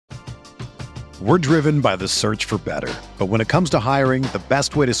We're driven by the search for better. But when it comes to hiring, the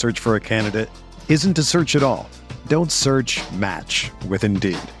best way to search for a candidate isn't to search at all. Don't search, match with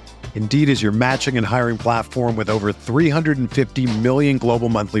Indeed. Indeed is your matching and hiring platform with over 350 million global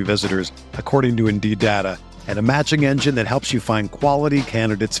monthly visitors, according to Indeed data, and a matching engine that helps you find quality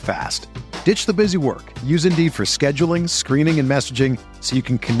candidates fast. Ditch the busy work. Use Indeed for scheduling, screening, and messaging so you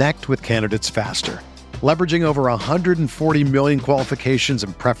can connect with candidates faster. Leveraging over 140 million qualifications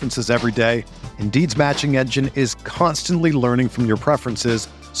and preferences every day, Indeed's matching engine is constantly learning from your preferences,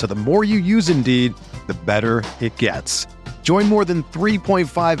 so the more you use Indeed, the better it gets. Join more than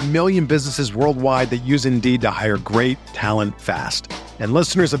 3.5 million businesses worldwide that use Indeed to hire great talent fast. And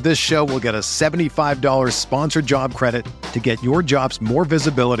listeners of this show will get a $75 sponsored job credit to get your jobs more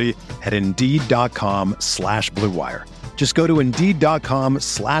visibility at Indeed.com/Blue Wire. Just go to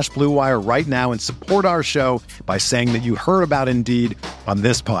Indeed.com/Blue Wire right now and support our show by saying that you heard about Indeed on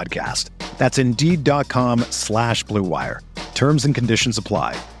this podcast. That's Indeed.com/Blue Wire. Terms and conditions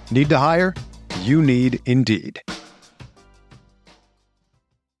apply. Need to hire? You need Indeed.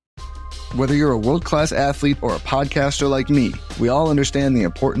 Whether you're a world-class athlete or a podcaster like me, we all understand the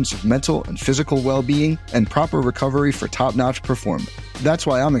importance of mental and physical well-being and proper recovery for top-notch performance. That's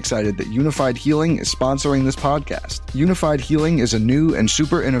why I'm excited that Unified Healing is sponsoring this podcast. Unified Healing is a new and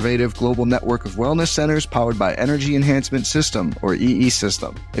super innovative global network of wellness centers powered by Energy Enhancement System, or EE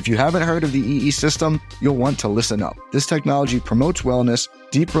System. If you haven't heard of the EE System, you'll want to listen up. This technology promotes wellness,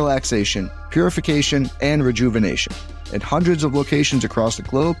 deep relaxation, purification, and rejuvenation. At hundreds of locations across the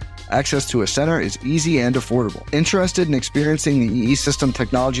globe, access to a center is easy and affordable. Interested in experiencing the EE System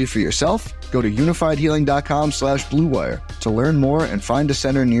technology for yourself? Go to unifiedhealing.com/Blue Wire to learn more and find a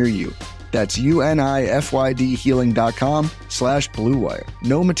center near you. That's UNIFYDhealing.com/Blue Wire.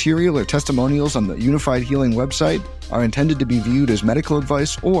 No material or testimonials on the Unified Healing website are intended to be viewed as medical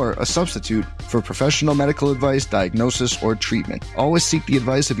advice or a substitute for professional medical advice, diagnosis, or treatment. Always seek the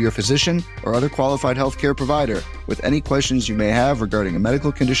advice of your physician or other qualified healthcare provider with any questions you may have regarding a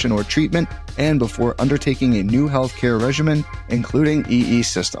medical condition or treatment and before undertaking a new healthcare regimen, including EE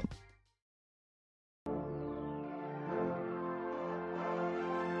System.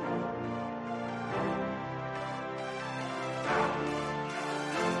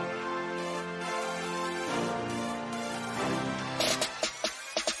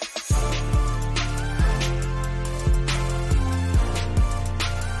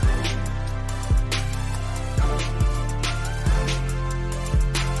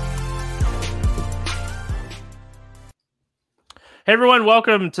 Hey everyone,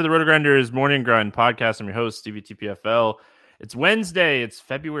 welcome to the RotoGrinders Morning Grind Podcast. I'm your host, Stevie TPFL. It's Wednesday, it's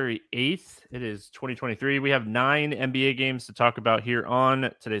February 8th. It is 2023. We have 9 NBA games to talk about here on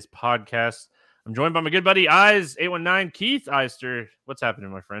today's podcast. I'm joined by my good buddy, Eyes819, Keith Eister. What's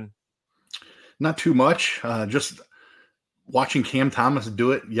happening, my friend? Not too much. Just watching Cam Thomas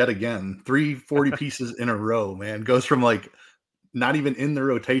do it yet again. 3 40 pieces in a row, man. Goes from like not even in the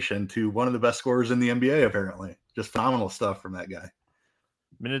rotation to one of the best scorers in the NBA, apparently. Just phenomenal stuff from that guy.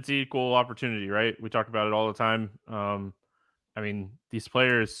 Minutes equal opportunity, right? We talk about it all the time. I mean, these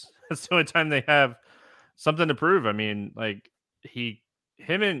players, that's the only time they have something to prove. I mean, like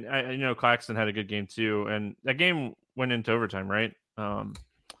him and Claxton had a good game too. And that game went into overtime, right?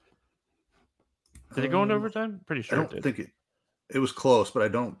 Did it go into overtime? Pretty sure I don't think it was close, but I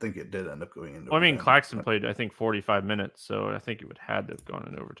don't think it did end up going into overtime. I mean, Claxton played, I think, 45 minutes. So I think it would had to have gone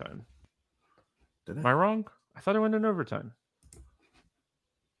in overtime. Did it? Am I wrong? I thought it went in overtime.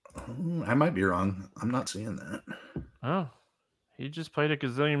 I might be wrong. I'm not seeing that. Oh, he just played a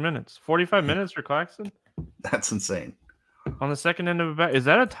gazillion minutes. 45 minutes for Claxton? That's insane. On the second end of a bat. Is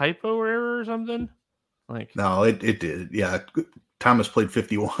that a typo error or something? Like, no, it did. Yeah. Thomas played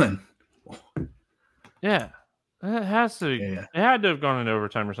 51. Yeah. It has to. Yeah. It had to have gone into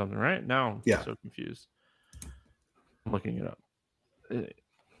overtime or something, right? Now I'm so confused. I'm looking it up.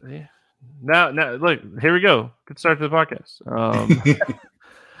 Yeah. Now, look, here we go. Good start to the podcast.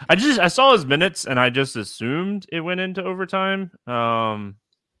 I saw his minutes and I just assumed it went into overtime. Man,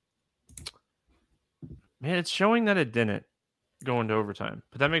 it's showing that it didn't go into overtime,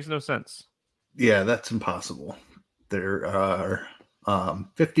 but that makes no sense. Yeah, that's impossible. There are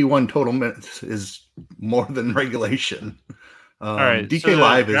 51 total minutes is more than regulation. All right, DK so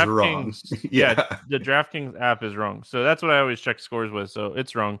Live is wrong. Yeah, the DraftKings app is wrong. So that's what I always check scores with. So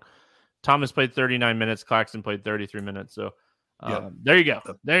it's wrong. Thomas played 39 minutes. Claxton played 33 minutes. So there you go.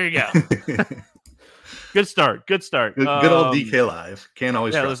 There you go. Good start. Good start. Good old DK Live. Can't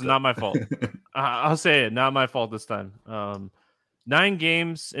always trust listen, not my fault. I'll say it. Not my fault this time. 9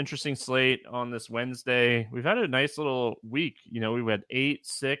 games. Interesting slate on this Wednesday. We've had a nice little week. You know, we had 8,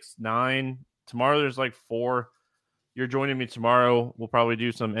 6, 9 tomorrow there's like 4. You're joining me tomorrow. We'll probably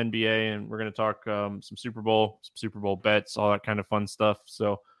do some NBA, and we're going to talk some Super Bowl bets, all that kind of fun stuff.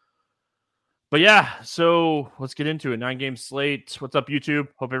 But yeah, so let's get into it. 9-game slate. What's up, YouTube?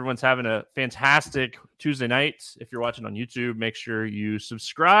 Hope everyone's having a fantastic Tuesday night. If you're watching on YouTube, make sure you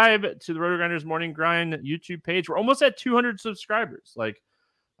subscribe to the RotoGrinders Morning Grind YouTube page. We're almost at 200 subscribers. Like,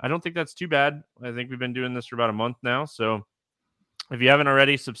 I don't think that's too bad. I think we've been doing this for about a month now. So if you haven't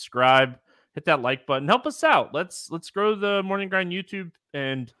already, subscribe, hit that like button, help us out. Let's grow the Morning Grind YouTube,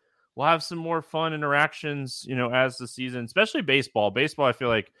 and we'll have some more fun interactions, as the season, especially baseball. Baseball, I feel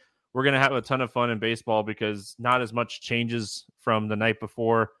like we're going to have a ton of fun in baseball because not as much changes from the night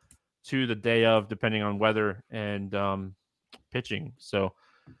before to the day of, depending on weather and pitching. So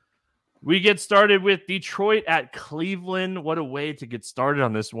we get started with Detroit at Cleveland. What a way to get started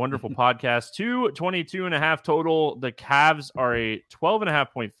on this wonderful podcast. 222.5 total. The Cavs are a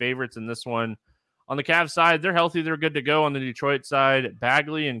 12.5 point favorites in this one. On the Cavs side, they're healthy. They're good to go. On the Detroit side,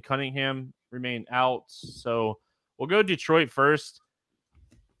 Bagley and Cunningham remain out. So we'll go Detroit first.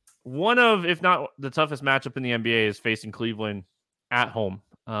 One of, if not the toughest matchup in the NBA, is facing Cleveland at home.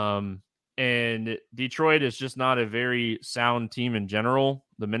 And Detroit is just not a very sound team in general.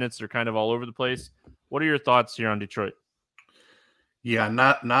 The minutes are kind of all over the place. What are your thoughts here on Detroit? Yeah,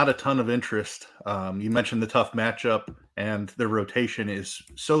 not a ton of interest. You mentioned the tough matchup, and their rotation is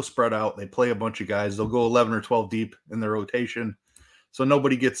so spread out. They play a bunch of guys. They'll go 11 or 12 deep in their rotation. So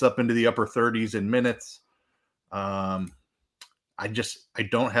nobody gets up into the upper 30s in minutes. I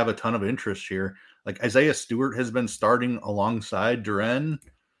don't have a ton of interest here. Like, Isaiah Stewart has been starting alongside Duren.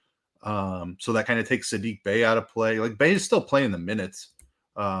 So that kind of takes Sadiq Bey out of play. Like, Bey is still playing the minutes.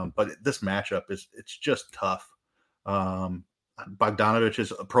 But this matchup it's just tough. Bogdanovich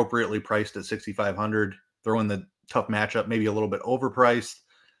is appropriately priced at 6,500. Throw in the tough matchup, maybe a little bit overpriced.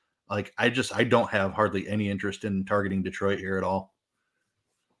 Like, I don't have hardly any interest in targeting Detroit here at all.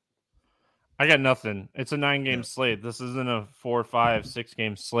 I got nothing. It's a 9-game slate. This isn't a 4, 5,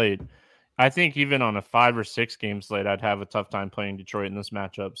 6-game slate. I think even on a 5 or 6-game slate, I'd have a tough time playing Detroit in this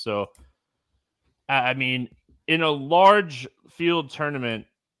matchup. So, I mean, in a large field tournament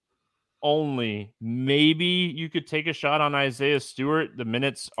only, maybe you could take a shot on Isaiah Stewart. The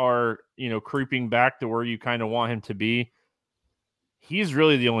minutes are, creeping back to where you kind of want him to be. He's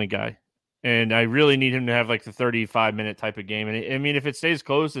really the only guy. And I really need him to have like the 35-minute type of game. And I mean, if it stays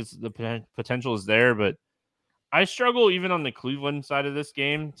close, the potential is there. But I struggle even on the Cleveland side of this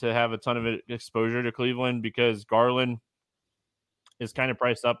game to have a ton of exposure to Cleveland because Garland is kind of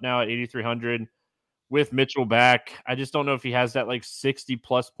priced up now at 8,300 with Mitchell back. I just don't know if he has that like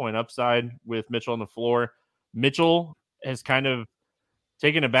 60-plus point upside with Mitchell on the floor. Mitchell has kind of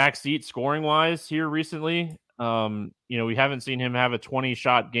taken a back seat scoring-wise here recently. We haven't seen him have a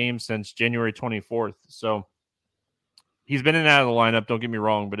 20-shot game since January 24th. So he's been in and out of the lineup, don't get me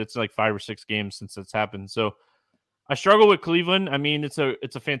wrong, but it's like 5 or 6 games since it's happened. So I struggle with Cleveland. I mean, it's a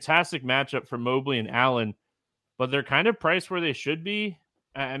fantastic matchup for Mobley and Allen, but they're kind of priced where they should be.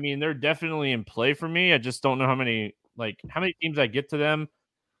 I mean, they're definitely in play for me. I just don't know how many teams I get to them.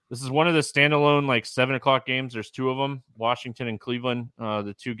 This is one of the standalone 7:00 games. There's 2 of them, Washington and Cleveland,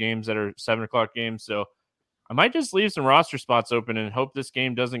 the 2 games that are 7:00 games. So I might just leave some roster spots open and hope this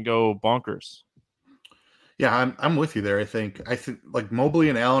game doesn't go bonkers. Yeah, I'm with you there. I think like Mobley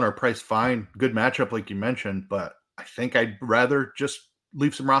and Allen are priced fine. Good matchup, like you mentioned, but I think I'd rather just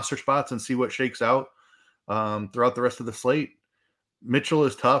leave some roster spots and see what shakes out throughout the rest of the slate. Mitchell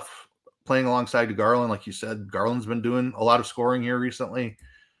is tough playing alongside Garland. Like you said, Garland's been doing a lot of scoring here recently.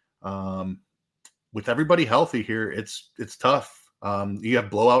 With everybody healthy here, it's tough. You have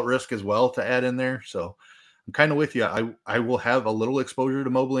blowout risk as well to add in there. So I'm kind of with you. I will have a little exposure to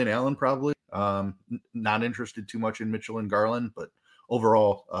Mobley and Allen probably. Not interested too much in Mitchell and Garland, but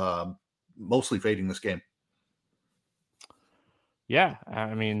overall, mostly fading this game. Yeah,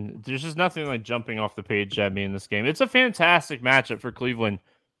 I mean, there's just nothing like jumping off the page at me in this game. It's a fantastic matchup for Cleveland,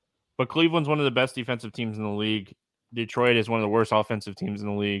 but Cleveland's one of the best defensive teams in the league. Detroit is one of the worst offensive teams in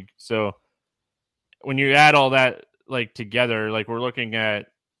the league. So when you add all that together, we're looking at,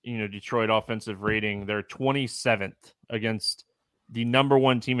 Detroit offensive rating, they're 27th against the number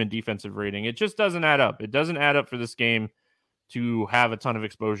 1 team in defensive rating. It just doesn't add up. It doesn't add up for this game to have a ton of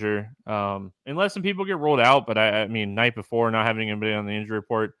exposure, unless some people get rolled out. But I mean, night before, not having anybody on the injury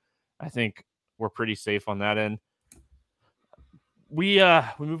report, I think we're pretty safe on that end. We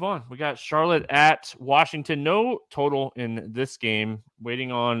move on. We got Charlotte at Washington. No total in this game.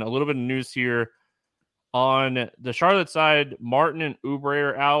 Waiting on a little bit of news here. On the Charlotte side, Martin and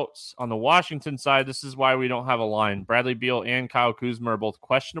Oubre are out. On the Washington side, this is why we don't have a line. Bradley Beal and Kyle Kuzma are both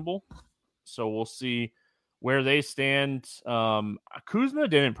questionable. So we'll see where they stand. Kuzma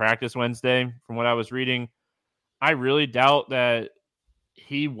didn't practice Wednesday from what I was reading. I really doubt that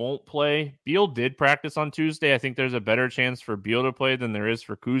he won't play. Beal did practice on Tuesday. I think there's a better chance for Beal to play than there is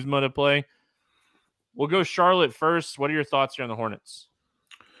for Kuzma to play. We'll go Charlotte first. What are your thoughts here on the Hornets?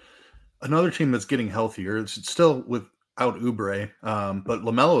 Another team that's getting healthier. It's still without Oubre, but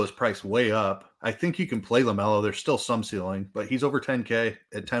LaMelo is priced way up. I think you can play LaMelo. There's still some ceiling, but he's over 10K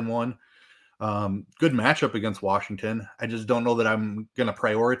at 10-1. Good matchup against Washington. I just don't know that I'm going to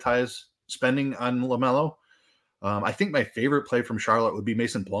prioritize spending on LaMelo. I think my favorite play from Charlotte would be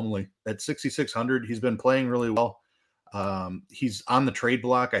Mason Plumlee at 6,600. He's been playing really well. He's on the trade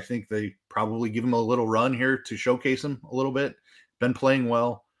block. I think they probably give him a little run here to showcase him a little bit. Been playing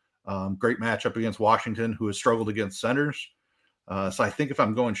well. Great matchup against Washington, who has struggled against centers. So I think if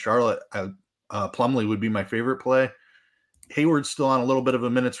I'm going Charlotte, Plumlee would be my favorite play. Hayward's still on a little bit of a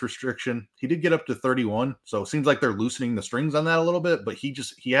minutes restriction. He did get up to 31, so it seems like they're loosening the strings on that a little bit, but he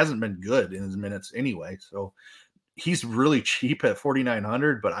hasn't been good in his minutes anyway. So he's really cheap at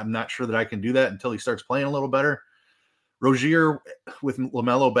 4,900, but I'm not sure that I can do that until he starts playing a little better. Rozier, with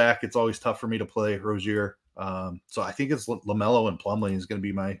LaMelo back, it's always tough for me to play Rozier. So I think it's LaMelo and Plumlee is going to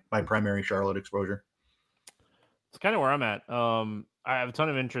be my primary Charlotte exposure. It's kind of where I'm at. I have a ton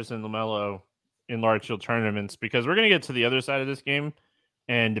of interest in LaMelo in large field tournaments because we're going to get to the other side of this game.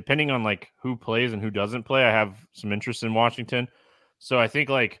 And depending on like who plays and who doesn't play, I have some interest in Washington. So I think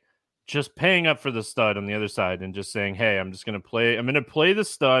like just paying up for the stud on the other side and just saying, hey, I'm going to play the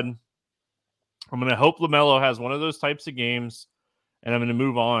stud. I'm going to hope LaMelo has one of those types of games and I'm going to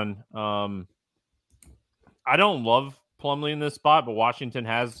move on. I don't love Plumlee in this spot, but Washington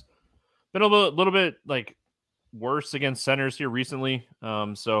has been a little bit like worse against centers here recently.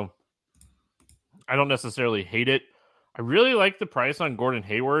 So I don't necessarily hate it. I really like the price on Gordon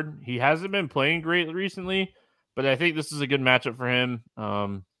Hayward. He hasn't been playing great recently, but I think this is a good matchup for him.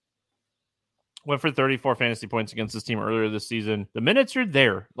 Went for 34 fantasy points against this team earlier this season. The minutes are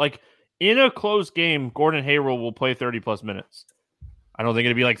there. Like in a close game, Gordon Hayward will play 30 plus minutes. I don't think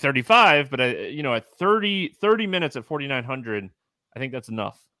it'd be like 35, but at 30 minutes at 4,900, I think that's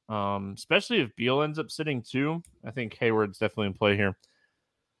enough. Especially if Beal ends up sitting too. I think Hayward's definitely in play here.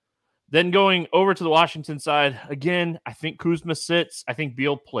 Then going over to the Washington side, again, I think Kuzma sits. I think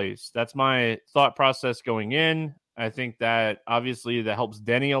Beal plays. That's my thought process going in. I think that obviously that helps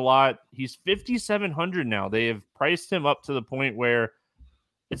Denny a lot. He's 5,700 now. They have priced him up to the point where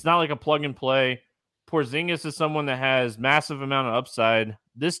it's not like a plug and play. Porzingis is someone that has massive amount of upside.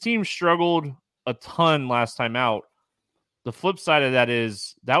 This team struggled a ton last time out. The flip side of that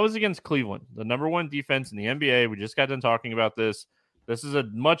is that was against Cleveland, the number one defense in the NBA. We just got done talking about this. This is a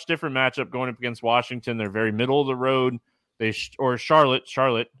much different matchup going up against Washington. They're very middle of the road.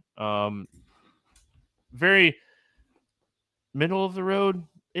 Charlotte, very middle of the road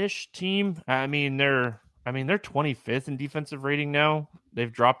ish team. I mean, they're 25th in defensive rating now.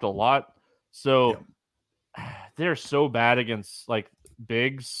 They've dropped a lot. So they're so bad against like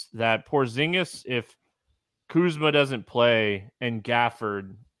bigs that Porzingis, if Kuzma doesn't play and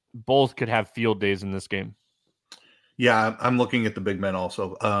Gafford, both could have field days in this game. Yeah, I'm looking at the big men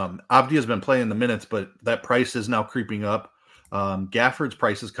also. Abdi has been playing the minutes, but that price is now creeping up. Gafford's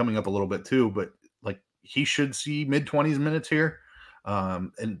price is coming up a little bit too, but like he should see mid-20s minutes here.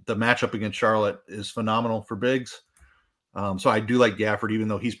 And the matchup against Charlotte is phenomenal for bigs. So I do like Gafford, even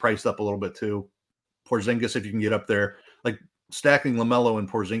though he's priced up a little bit too. Porzingis, if you can get up there, like stacking LaMelo and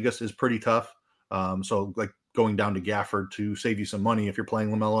Porzingis is pretty tough. So like going down to Gafford to save you some money if you're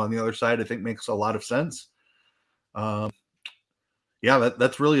playing LaMelo on the other side, I think makes a lot of sense.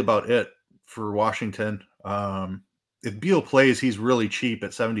 That's really about it for Washington. If Beal plays, he's really cheap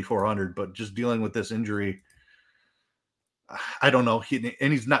at 7,400, but just dealing with this injury, I don't know.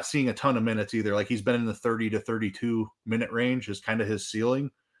 He's not seeing a ton of minutes either. Like he's been in the 30 to 32 minute range is kind of his ceiling.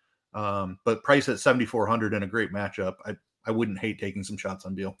 But price at 7,400 in a great matchup, I wouldn't hate taking some shots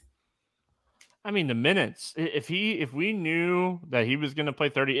on Beal. I mean, the minutes, if we knew that he was going to play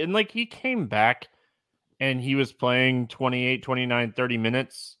 30 and like he came back and he was playing 28, 29, 30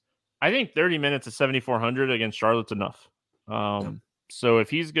 minutes, I think 30 minutes at 7,400 against Charlotte's enough. So if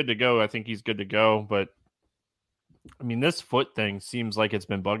he's good to go, I think he's good to go. But I mean, this foot thing seems like it's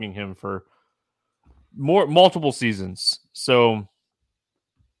been bugging him for multiple seasons. So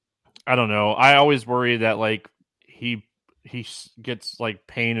I don't know. I always worry that like he gets like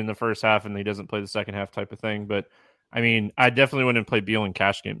pain in the first half and he doesn't play the second half type of thing. But I mean, I definitely wouldn't play Beal in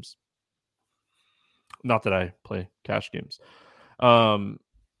cash games. Not that I play cash games.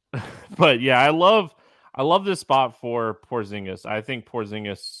 But yeah, I love I love this spot for Porzingis. I think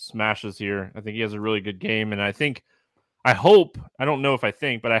Porzingis smashes here. I think he has a really good game, and I hope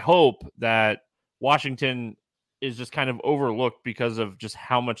that Washington is just kind of overlooked because of just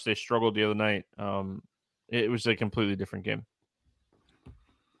how much they struggled the other night. It was a completely different game.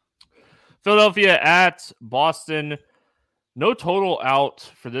 Philadelphia at Boston. No total out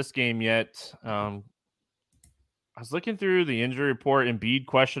for this game yet. I was looking through the injury report. Embiid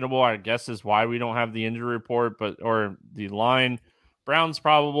questionable, I guess, is why we don't have the injury report, or the line. Brown's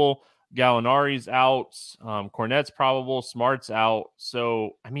probable. Gallinari's out. Cornette's probable. Smart's out.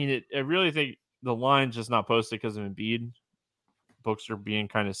 So, I mean, I really think the line's just not posted because of Embiid. Books are being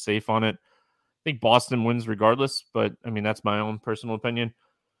kind of safe on it. I think Boston wins regardless, but, I mean, that's my own personal opinion.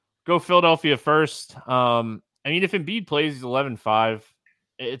 Go Philadelphia first. I mean, if Embiid plays, he's 11-5.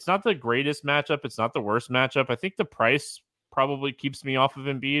 It's not the greatest matchup. It's not the worst matchup. I think the price probably keeps me off of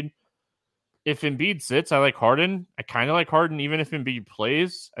Embiid. If Embiid sits, I like Harden. I kind of like Harden even if Embiid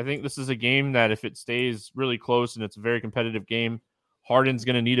plays. I think this is a game that if it stays really close and it's a very competitive game, Harden's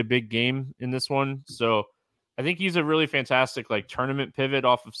going to need a big game in this one. So I think he's a really fantastic tournament pivot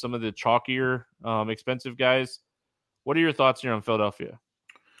off of some of the chalkier, expensive guys. What are your thoughts here on Philadelphia?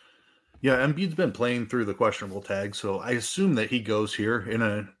 Yeah, Embiid's been playing through the questionable tag, so I assume that he goes here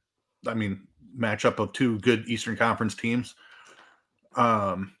in matchup of two good Eastern Conference teams.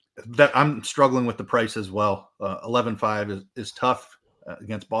 That I'm struggling with the price as well. 11-5 is tough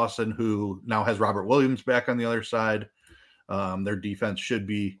against Boston, who now has Robert Williams back on the other side. Their defense should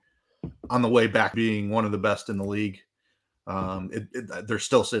be on the way back being one of the best in the league. They're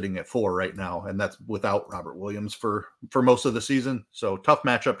still sitting at 4 right now, and that's without Robert Williams for most of the season. So tough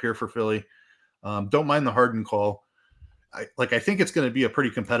matchup here for Philly. Don't mind the Harden call. I think it's going to be a pretty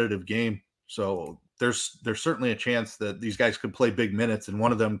competitive game. So there's certainly a chance that these guys could play big minutes, and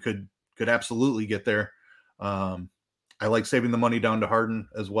one of them could absolutely get there. I like saving the money down to Harden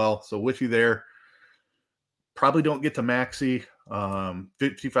as well. So with you there. Probably don't get to Maxey.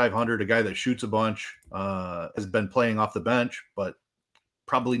 5,500, a guy that shoots a bunch, has been playing off the bench, but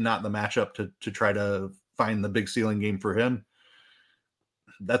probably not the matchup to try to find the big ceiling game for him.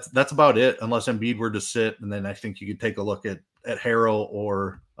 That's about it, unless Embiid were to sit, and then I think you could take a look at Harrell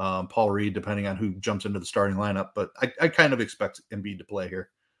or Paul Reed, depending on who jumps into the starting lineup. But I kind of expect Embiid to play here.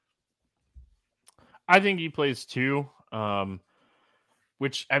 I think he plays too.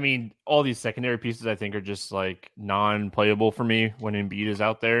 Which, I mean, all these secondary pieces I think are just non-playable for me when Embiid is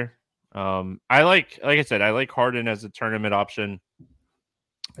out there. Like I said, I like Harden as a tournament option.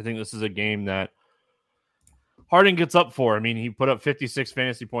 I think this is a game that Harden gets up for. I mean, he put up 56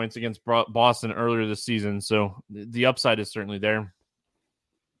 fantasy points against Boston earlier this season, so the upside is certainly there.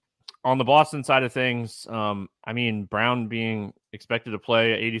 On the Boston side of things, I mean, Brown being expected to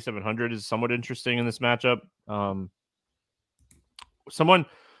play at 8,700 is somewhat interesting in this matchup. Someone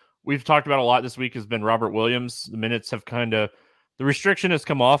we've talked about a lot this week has been Robert Williams. The minutes have the restriction has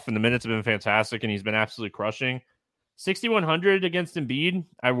come off and the minutes have been fantastic and he's been absolutely crushing. 6,100 against Embiid.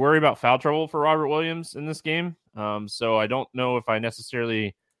 I worry about foul trouble for Robert Williams in this game. So I don't know if I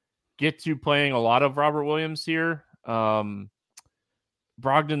necessarily get to playing a lot of Robert Williams here. Brogdon,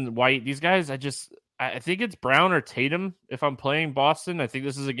 White, these guys, I think it's Brown or Tatum if I'm playing Boston. I think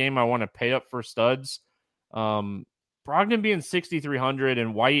this is a game I want to pay up for studs. Brogdon being 6,300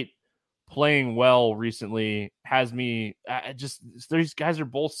 and White playing well recently has me these guys are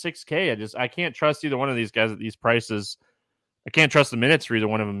both 6K. I can't trust either one of these guys at these prices. I can't trust the minutes for either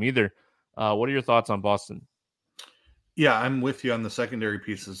one of them either. What are your thoughts on Boston? Yeah, I'm with you on the secondary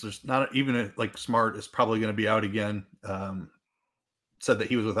pieces. There's not even Smart is probably going to be out again. Said that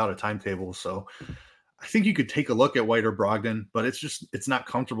he was without a timetable. So I think you could take a look at White or Brogdon, but it's not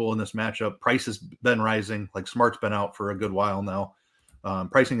comfortable in this matchup. Price has been rising. Smart's been out for a good while now.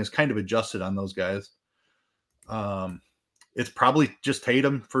 Pricing is kind of adjusted on those guys. It's probably just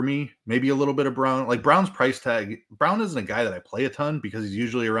Tatum for me, maybe a little bit of Brown. Brown's price tag. Brown isn't a guy that I play a ton because he's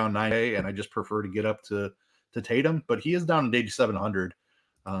usually around 9K, and I just prefer to get up to Tatum, but he is down at 8,700.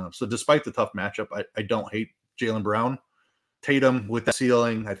 So despite the tough matchup, I don't hate Jaylen Brown. Tatum with the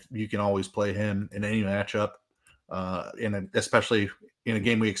ceiling, you can always play him in any matchup, especially in a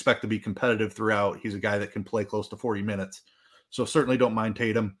game we expect to be competitive throughout. He's a guy that can play close to 40 minutes. So certainly don't mind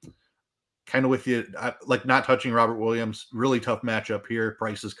Tatum. Kind of with you, not touching Robert Williams. Really tough matchup here.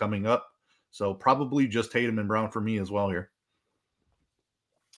 Price is coming up. So probably just Tatum and Brown for me as well here.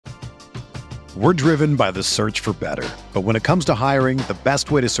 We're driven by the search for better. But when it comes to hiring, the best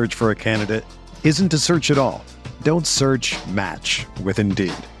way to search for a candidate isn't to search at all. Don't search, match with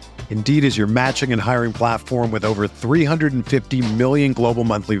Indeed. Indeed is your matching and hiring platform with over 350 million global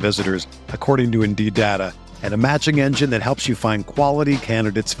monthly visitors, according to Indeed data, and a matching engine that helps you find quality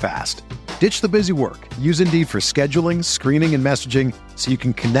candidates fast. Ditch the busy work. Use Indeed for scheduling, screening, and messaging so you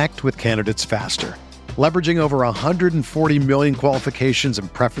can connect with candidates faster. Leveraging over 140 million qualifications and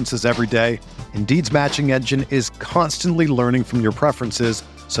preferences every day, Indeed's matching engine is constantly learning from your preferences,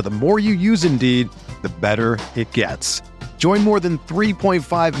 so the more you use Indeed, the better it gets. Join more than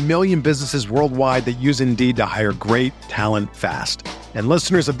 3.5 million businesses worldwide that use Indeed to hire great talent fast. And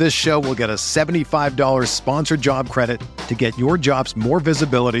listeners of this show will get a $75 sponsored job credit to get your jobs more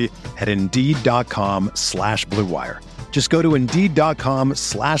visibility at Indeed.com/Blue Wire. Just go to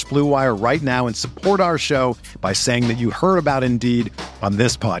Indeed.com/Blue Wire right now and support our show by saying that you heard about Indeed on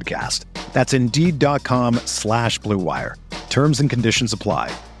this podcast. That's Indeed.com/Blue Wire. Terms and conditions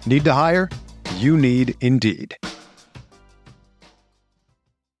apply. Need to hire? You need Indeed.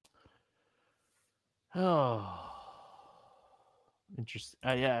 Oh, interesting.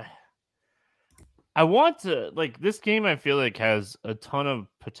 Yeah. I want to, like, this game, I feel like has a ton of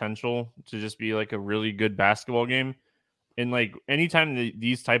potential to just be like a really good basketball game. And like anytime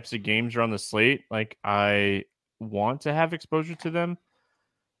these types of games are on the slate, like I want to have exposure to them.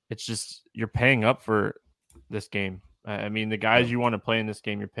 It's just you're paying up for this game. I mean, the guys you want to play in this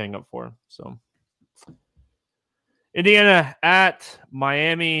game, you're paying up for. So Indiana at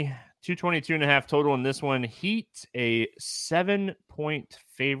Miami, 222.5 total in this one. Heat a 7-point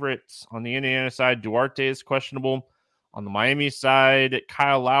favorite on the Indiana side. Duarte is questionable. On the Miami side,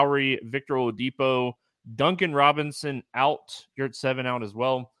 Kyle Lowry, Victor Oladipo, Duncan Robinson out. You're at 7 out as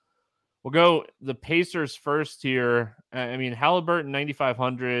well. We'll go the Pacers first here. I mean, Halliburton,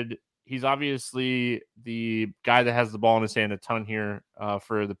 9,500. He's obviously the guy that has the ball in his hand a ton here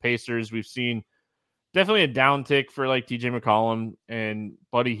for the Pacers. We've seen definitely a downtick for like TJ McCollum and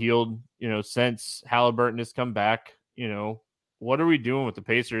Buddy Hield, since Halliburton has come back. What are we doing with the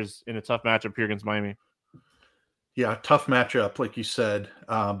Pacers in a tough matchup here against Miami? Yeah, tough matchup, like you said.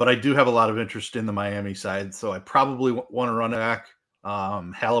 But I do have a lot of interest in the Miami side, so I probably want to run it back.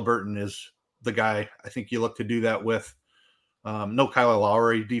 Halliburton is the guy I think you look to do that with. No Kyle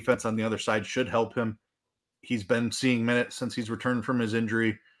Lowry. Defense on the other side should help him. He's been seeing minutes since he's returned from his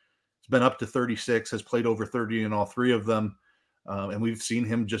injury. He's been up to 36, has played over 30 in all three of them. And we've seen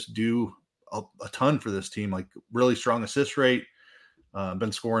him just do a ton for this team, like really strong assist rate,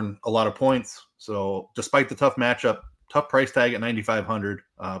 been scoring a lot of points. So despite the tough matchup, tough price tag at 9,500,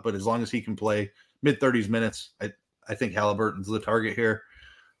 but as long as he can play mid-30s minutes, I think Halliburton's the target here.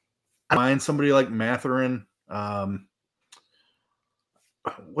 I mind somebody like Mathurin.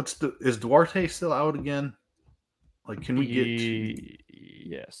 Is Duarte still out again? Like, can we get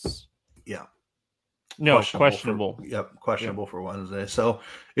yes. Yeah. No, questionable. Questionable for Wednesday. So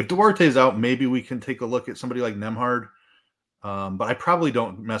if Duarte's out, maybe we can take a look at somebody like Nembhard. But I probably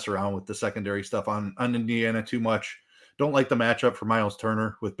don't mess around with the secondary stuff on Indiana too much. Don't like the matchup for Miles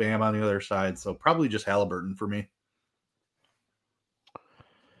Turner with Bam on the other side. So probably just Halliburton for me.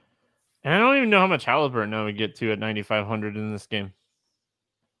 And I don't even know how much Halliburton I would get to at 9,500 in this game.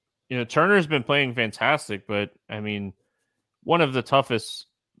 Turner's been playing fantastic, but I mean, one of the toughest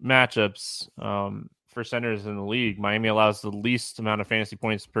matchups for centers in the league. Miami allows the least amount of fantasy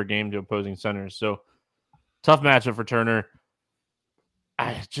points per game to opposing centers. So tough matchup for Turner.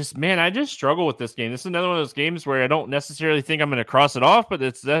 I just struggle with this game. This is another one of those games where I don't necessarily think I'm going to cross it off, but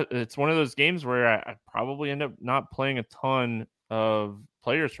it's one of those games where I probably end up not playing a ton of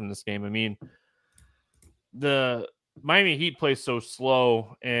players from this game. I mean, the Miami Heat plays so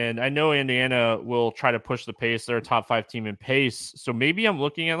slow, and I know Indiana will try to push the pace. They're a top 5 team in pace. So maybe I'm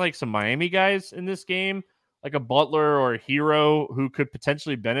looking at like some Miami guys in this game, like a Butler or a Hero who could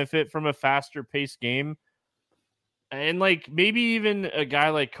potentially benefit from a faster paced game. And like maybe even a guy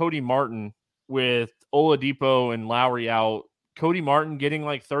like Cody Martin with Oladipo and Lowry out. Cody Martin getting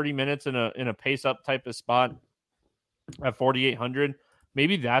like 30 minutes in a pace up type of spot at 4,800.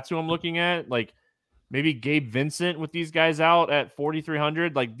 Maybe that's who I'm looking at. Like maybe Gabe Vincent with these guys out at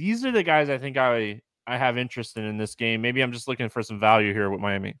 4,300. Like these are the guys I think I have interest in this game. Maybe I'm just looking for some value here with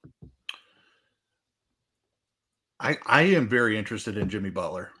Miami. I am very interested in Jimmy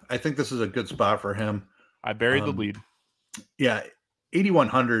Butler. I think this is a good spot for him. I buried the lead. Yeah,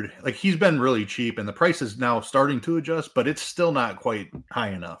 8,100. Like he's been really cheap, and the price is now starting to adjust, but it's still not quite high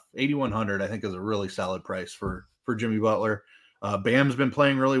enough. 8,100, I think, is a really solid price for Jimmy Butler. Bam's been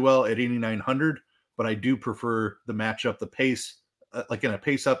playing really well at 8,900, but I do prefer the matchup, the pace. Like in a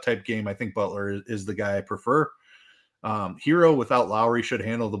pace-up type game, I think Butler is the guy I prefer. Hero without Lowry should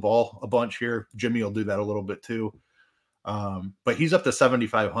handle the ball a bunch here. Jimmy will do that a little bit too. But he's up to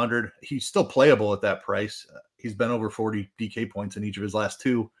 7,500. He's still playable at that price. He's been over 40 DK points in each of his last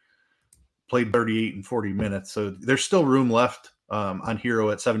two, played 38 and 40 minutes. So there's still room left on Hero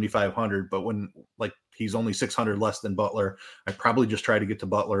at 7,500. But when he's only 600 less than Butler, I probably just try to get to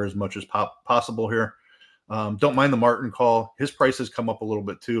Butler as much as possible here. Don't mind the Martin call. His price has come up a little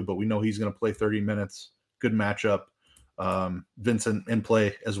bit too, but we know he's going to play 30 minutes. Good matchup. Vincent in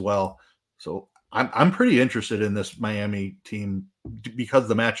play as well. So I'm pretty interested in this Miami team because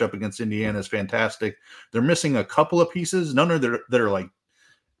the matchup against Indiana is fantastic. They're missing a couple of pieces, none of that are like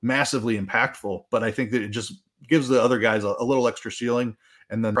massively impactful, but I think that it just gives the other guys a little extra ceiling.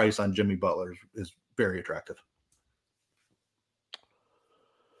 And then the price on Jimmy Butler is very attractive.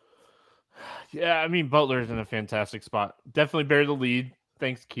 Yeah, I mean, Butler's in a fantastic spot. Definitely bear the lead.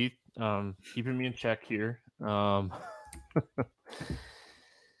 Thanks, Keith. Keeping me in check here.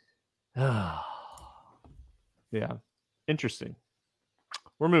 Yeah, interesting.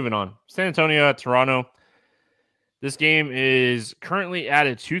 We're moving on. San Antonio at Toronto. This game is currently at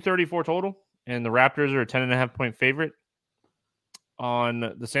a 234 total, and the Raptors are a 10.5 point favorite.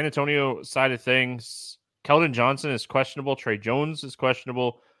 On the San Antonio side of things, Keldon Johnson is questionable. Trey Jones is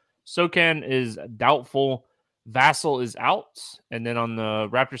questionable. Sokan is doubtful. Vassell is out. And then on the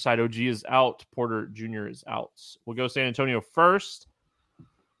Raptor side, OG is out. Porter Jr. is out. We'll go San Antonio first.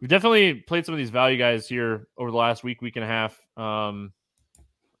 We've definitely played some of these value guys here over the last week and a half.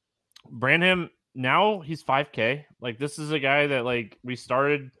 Branham, now he's 5K. This is a guy that, we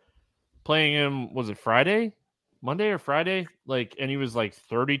started playing him, was it Monday or Friday? And he was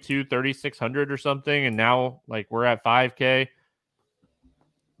 3,600 or something. And now, we're at 5K.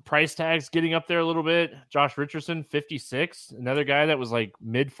 Price tag's getting up there a little bit. Josh Richardson, 56. Another guy that was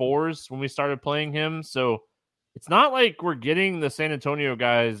mid fours when we started playing him. So it's not like we're getting the San Antonio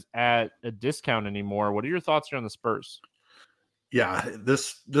guys at a discount anymore. What are your thoughts here on the Spurs? Yeah,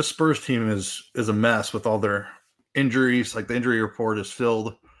 this Spurs team is a mess with all their injuries. The injury report is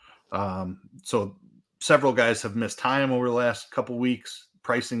filled. So several guys have missed time over the last couple weeks.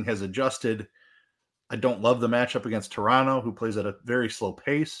 Pricing has adjusted. I don't love the matchup against Toronto, who plays at a very slow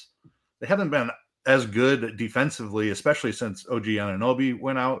pace. They haven't been as good defensively, especially since OG Anunoby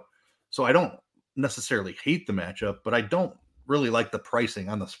went out. So I don't necessarily hate the matchup, but I don't really like the pricing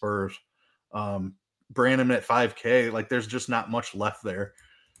on the Spurs. Branham at 5K, there's just not much left there.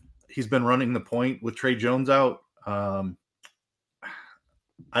 He's been running the point with Trey Jones out.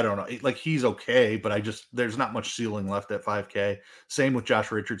 I don't know. He's okay, but there's not much ceiling left at 5K. Same with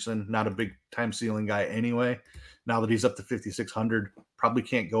Josh Richardson, not a big time ceiling guy anyway. Now that he's up to 5,600, probably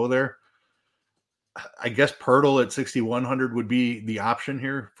can't go there. I guess Pirtle at 6,100 would be the option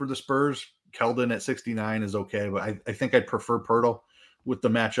here for the Spurs. Keldon at 69 is okay, but I think I'd prefer Pirtle with the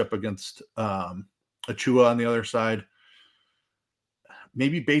matchup against Achua on the other side.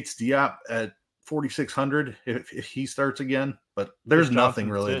 Maybe Bates Diop at 4,600 if he starts again, but there's nothing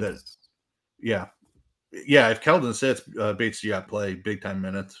really sits. Yeah. If Keldon sits, Bates Diop play big time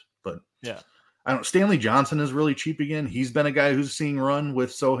minutes, but yeah, I don't. Stanley Johnson is really cheap again. He's been a guy who's seeing run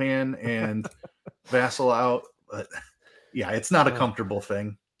with Sohan and Vassell out, but yeah, it's not a comfortable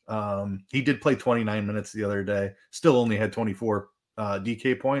thing. He did play 29 minutes the other day, still only had 24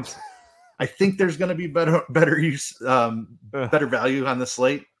 DK points. I think there's going to be better use, better value on the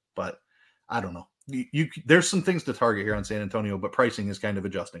slate, but I don't know. There's some things to target here on San Antonio, but pricing is kind of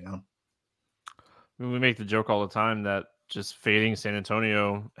adjusting on. We make the joke all the time that just fading San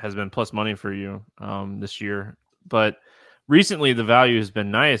Antonio has been plus money for you this year. But recently the value has been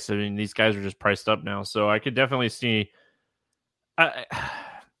nice. I mean, these guys are just priced up now. So I could definitely see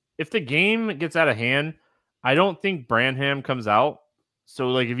if the game gets out of hand, I don't think Branham comes out.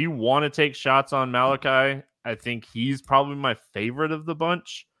 So if you want to take shots on Malachi, I think he's probably my favorite of the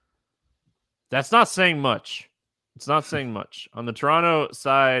bunch. That's not saying much. It's not saying much. On the Toronto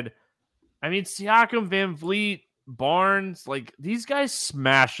side, I mean, Siakam, Van Vliet, Barnes, these guys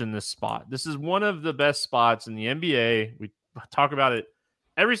smash in this spot. This is one of the best spots in the NBA. We talk about it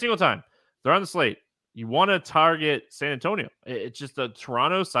every single time. They're on the slate. You want to target San Antonio. It's just the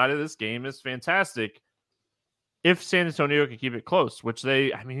Toronto side of this game is fantastic. If San Antonio can keep it close, which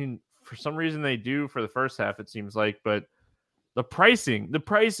for some reason they do for the first half, it seems like, but the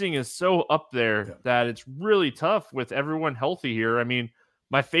pricing is so up there that it's really tough with everyone healthy here. I mean,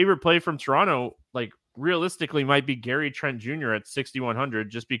 my favorite play from Toronto, realistically might be Gary Trent Jr. at 6,100,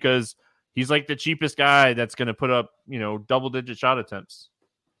 just because he's the cheapest guy that's going to put up, double-digit shot attempts.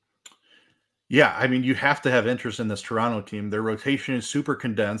 Yeah, I mean, you have to have interest in this Toronto team. Their rotation is super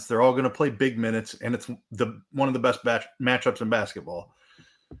condensed. They're all going to play big minutes, and it's one of the best matchups in basketball.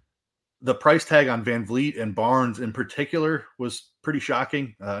 The price tag on Van Vliet and Barnes in particular was pretty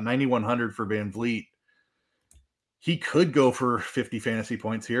shocking. 9,100 for Van Vliet. He could go for 50 fantasy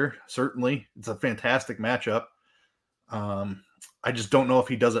points here. Certainly. It's a fantastic matchup. I just don't know if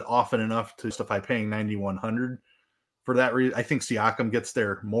he does it often enough to justify paying 9,100 for that reason. I think Siakam gets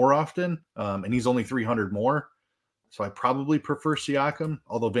there more often, and he's only 300 more. So I probably prefer Siakam,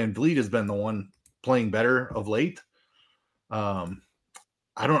 although Van Vliet has been the one playing better of late. I'm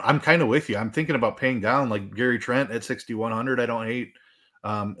kind of with you. I'm thinking about paying down like Gary Trent at 6,100. I don't hate.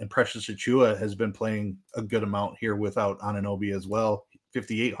 And Precious Achiuwa has been playing a good amount here without Anunoby as well.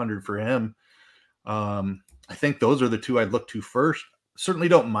 5,800 for him. I think those are the two I'd look to first. Certainly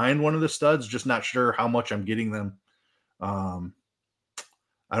don't mind one of the studs, just not sure how much I'm getting them. I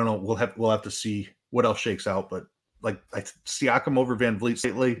don't know. We'll have to see what else shakes out, but like Siakam over Van Vliet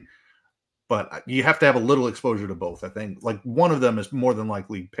slightly, but you have to have a little exposure to both. I think like one of them is more than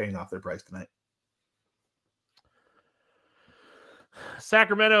likely paying off their price tonight.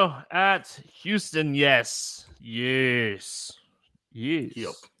 Sacramento at Houston. Yes. Yep.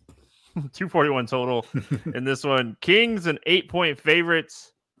 241 total in this one. Kings an 8-point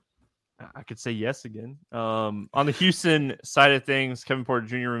favorites. I could say yes again. On the Houston side of things, Kevin Porter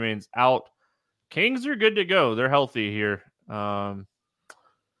Jr. remains out. Kings are good to go. They're healthy here.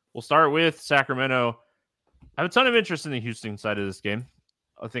 We'll start with Sacramento. I have a ton of interest in the Houston side of this game.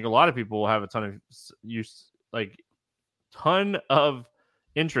 I think a lot of people will have a ton of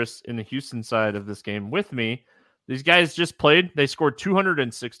interest in the Houston side of this game with me. These guys just played. They scored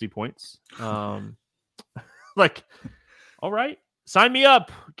 260 points. All right. Sign me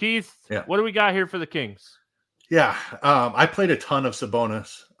up, Keith. Yeah. What do we got here for the Kings? Yeah. I played a ton of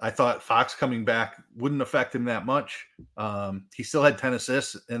Sabonis. I thought Fox coming back wouldn't affect him that much. He still had 10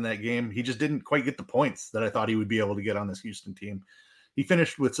 assists in that game. He just didn't quite get the points that I thought he would be able to get on this Houston team. He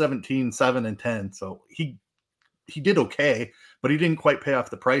finished with 17, 7, and 10. So he did okay, but he didn't quite pay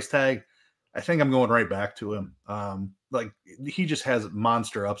off the price tag. I think I'm going right back to him. He just has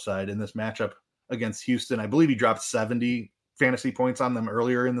monster upside in this matchup against Houston. I believe he dropped 70 fantasy points on them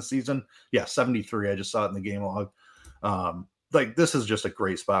earlier in the season. Yeah, 73. I just saw it in the game log. This is just a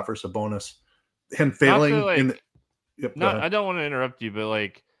great spot for Sabonis. Him failing I don't want to interrupt you,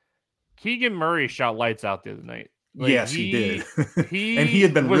 but Keegan Murray shot lights out the other night. Yes, he did. And he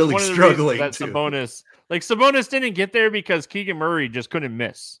had been really struggling too. Sabonis didn't get there because Keegan Murray just couldn't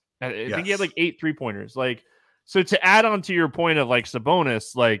miss. I think he had 8 3-pointers. So to add on to your point of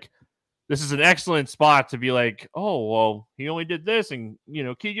Sabonis, this is an excellent spot to be oh, well, he only did this. And,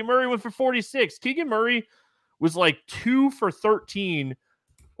 Keegan Murray went for 46. Keegan Murray was 2 for 13,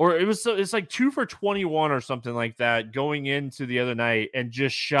 or it's 2 for 21 or something like that going into the other night and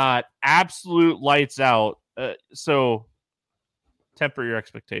just shot absolute lights out. So temper your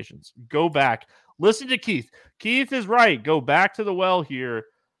expectations. Go back. Listen to Keith. Keith is right. Go back to the well here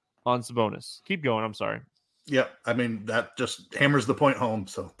on Sabonis. Keep going. I'm sorry. Yeah, I mean, that just hammers the point home.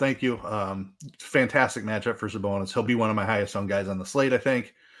 So thank you. Fantastic matchup for Sabonis. He'll be one of my highest owned guys on the slate, I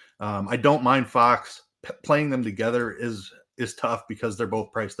think. I don't mind Fox. Playing them together is tough because they're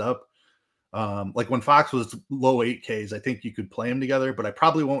both priced up. When Fox was low 8Ks, I think you could play them together, but I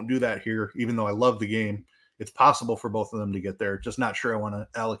probably won't do that here, even though I love the game. It's possible for both of them to get there. Just not sure I want to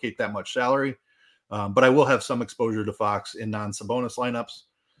allocate that much salary. But I will have some exposure to Fox in non-Sabonis lineups.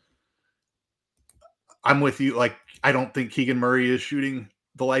 I'm with you. I don't think Keegan Murray is shooting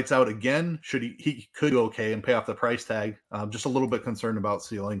the lights out again. He could do okay and pay off the price tag. Just a little bit concerned about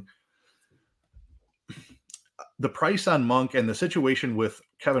ceiling. The price on Monk and the situation with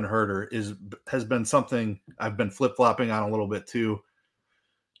Kevin Huerter has been something I've been flip-flopping on a little bit too.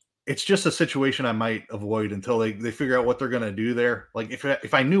 It's just a situation I might avoid until they figure out what they're going to do there.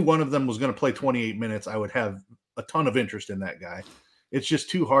 If I knew one of them was going to play 28 minutes, I would have a ton of interest in that guy. It's just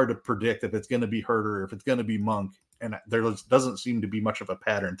too hard to predict if it's going to be Huerter, if it's going to be Monk, and there doesn't seem to be much of a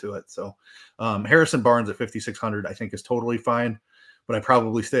pattern to it. So Harrison Barnes at 5,600 I think is totally fine, but I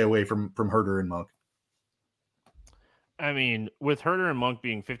probably stay away from Huerter and Monk. I mean, with Huerter and Monk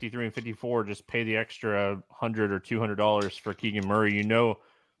being 53 and 54, just pay the extra $100 or $200 for Keegan Murray.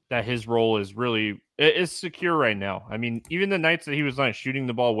 That his role is secure right now. I mean, even the nights that he was not shooting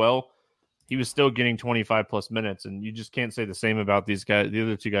the ball well, he was still getting 25 plus minutes, and you just can't say the same about these guys, the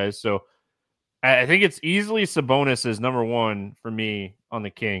other two guys. So I think it's easily Sabonis is number one for me on the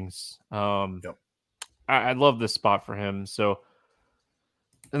Kings. Yep. I love this spot for him. So,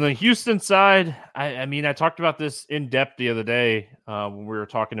 and the Houston side, I mean, I talked about this in depth the other day when we were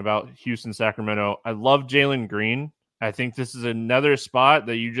talking about Houston, Sacramento. I love Jalen Green. I think this is another spot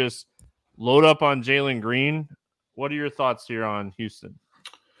that you just load up on Jalen Green. What are your thoughts here on Houston?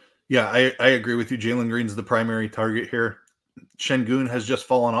 Yeah, I agree with you. Jalen Green's the primary target here. Şengün has just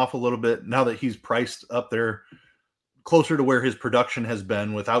fallen off a little bit now that he's priced up there closer to where his production has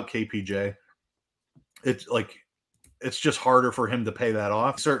been without KPJ. It's just harder for him to pay that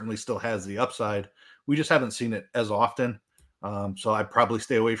off. He certainly still has the upside. We just haven't seen it as often. So I'd probably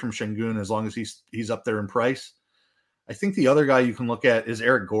stay away from Şengün as long as he's up there in price. I think the other guy you can look at is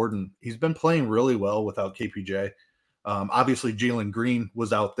Eric Gordon. He's been playing really well without KPJ. Obviously, Jalen Green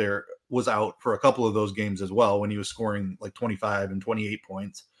was out for a couple of those games as well when he was scoring like 25 and 28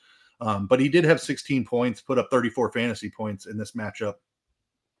 points. But he did have 16 points, put up 34 fantasy points in this matchup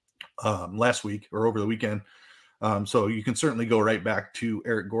last week or over the weekend. So you can certainly go right back to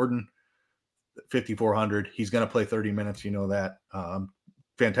Eric Gordon, 5,400. He's going to play 30 minutes. You know that.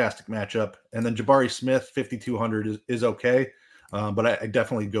 Fantastic matchup. And then Jabari Smith, 5,200 is okay. But I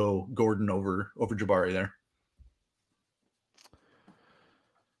definitely go Gordon over Jabari there.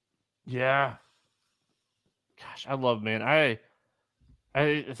 Yeah. Gosh, I love, man. I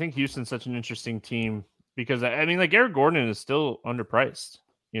think Houston's such an interesting team because I mean, like Eric Gordon is still underpriced,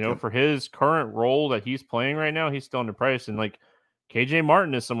 for his current role that he's playing right now, he's still underpriced. And like KJ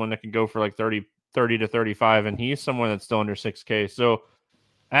Martin is someone that can go for like 30 to 35, and he's someone that's still under 6K. So,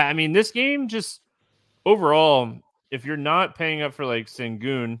 I mean, this game just overall, if you're not paying up for like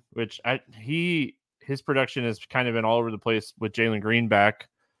Şengün, which his production has kind of been all over the place with Jalen Green back.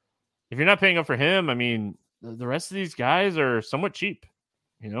 If you're not paying up for him, I mean, the rest of these guys are somewhat cheap.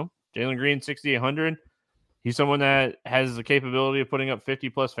 Jalen Green, 6,800. He's someone that has the capability of putting up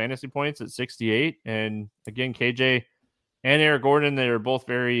 50-plus fantasy points at 68. And again, KJ and Eric Gordon, they're both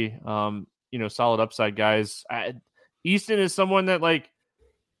very, solid upside guys. Easton is someone that, like,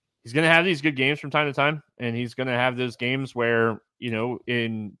 he's going to have these good games from time to time. And he's going to have those games where,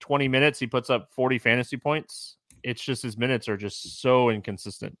 in 20 minutes, he puts up 40 fantasy points. It's just his minutes are just so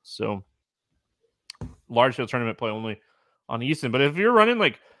inconsistent. So large field tournament play only on Easton. But if you're running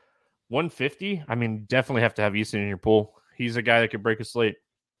like 150, I mean, definitely have to have Easton in your pool. He's a guy that could break a slate.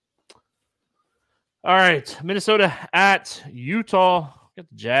 All right, Minnesota at Utah. Got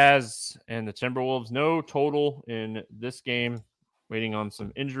the Jazz and the Timberwolves. No total in this game. Waiting on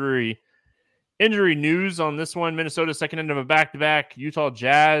some injury news on this one. Minnesota second end of a back-to-back. Utah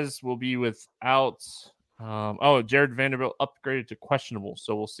Jazz will be without. Jared Vanderbilt upgraded to questionable,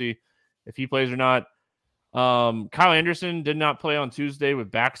 so we'll see if he plays or not. Kyle Anderson did not play on Tuesday with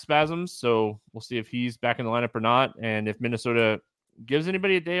back spasms, so we'll see if he's back in the lineup or not. And if Minnesota gives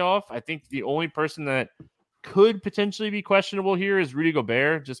anybody a day off, I think the only person that could potentially be questionable here is Rudy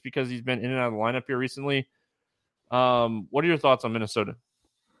Gobert, just because he's been in and out of the lineup here recently. What are your thoughts on Minnesota?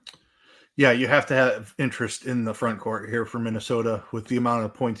 Yeah, you have to have interest in the front court here for Minnesota with the amount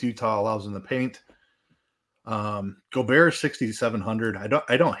of points Utah allows in the paint. Gobert is 6,700.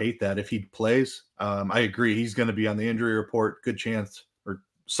 I don't hate that if he plays. I agree he's going to be on the injury report. Good chance, or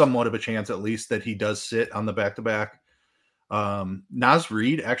somewhat of a chance at least, that he does sit on the back-to-back. Naz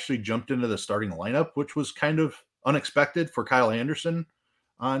Reid actually jumped into the starting lineup, which was kind of unexpected for Kyle Anderson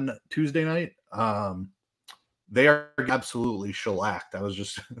on Tuesday night. They are absolutely shellacked. I was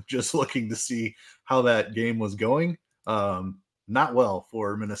just looking to see how that game was going. Not well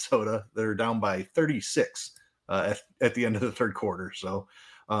for Minnesota. They're down by 36 at the end of the third quarter. So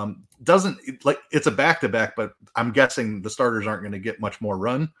it's a back-to-back, but I'm guessing the starters aren't going to get much more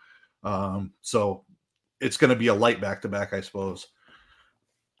run. So it's going to be a light back-to-back, I suppose.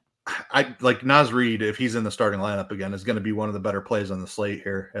 I like Naz Reid, if he's in the starting lineup again, is going to be one of the better plays on the slate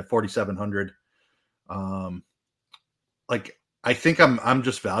here at 4,700. I think I'm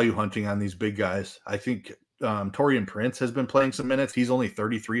just value hunting on these big guys. I think Taurean Prince has been playing some minutes. He's only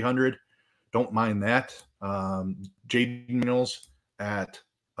 3,300. Don't mind that. Jaden Mills at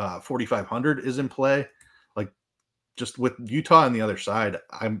 4,500 is in play. Like, just with Utah on the other side,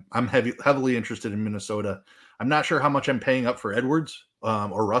 I'm heavily interested in Minnesota. I'm not sure how much I'm paying up for Edwards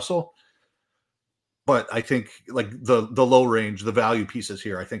or Russell, but I think like the low range, the value pieces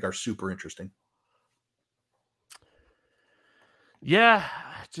here, I think are super interesting. Yeah,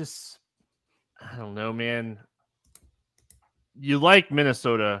 I don't know, man. You like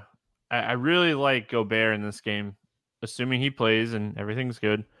Minnesota. I really like Gobert in this game, assuming he plays and everything's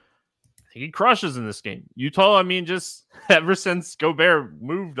good. I think he crushes in this game. Utah, I mean, just ever since Gobert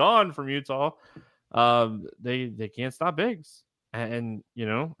moved on from Utah, they can't stop bigs. And,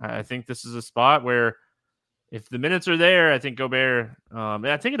 I think this is a spot where if the minutes are there, I think Gobert,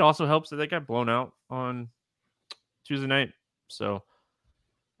 I think it also helps that they got blown out on Tuesday night. So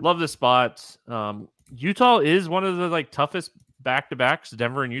love this spot. Utah is one of the toughest back-to-backs,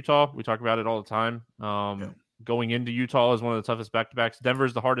 Denver and Utah. We talk about it all the time. going into Utah is one of the toughest back-to-backs.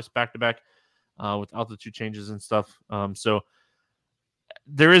 Denver's the hardest back-to-back with altitude changes and stuff. So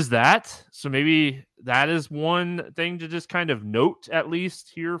there is that. So maybe that is one thing to just kind of note, at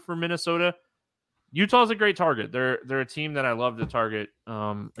least here for Minnesota. Utah's a great target. They're a team that I love to target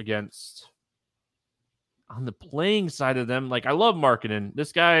against. On the playing side of them, like I love Markkanen.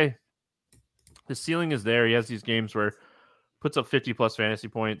 This guy, the ceiling is there. He has these games where puts up 50 plus fantasy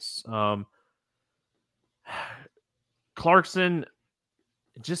points. Clarkson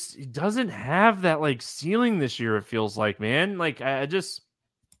just he doesn't have that like ceiling this year. It feels like, man, like I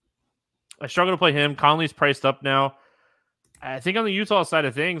struggle to play him. Conley's priced up now. I think on the Utah side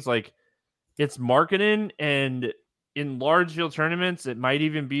of things, like it's Markkanen, and in large field tournaments, it might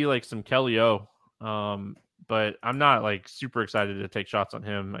even be like some Kelly O. But I'm not like super excited to take shots on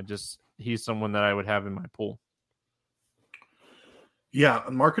him. He's someone that I would have in my pool. Yeah,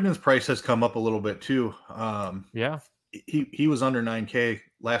 Markkanen's price has come up a little bit too. Yeah, he was under 9K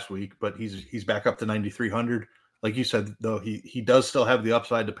last week, but he's back up to 9,300. Like you said, though, he does still have the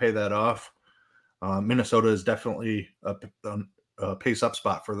upside to pay that off. Minnesota is definitely a pace up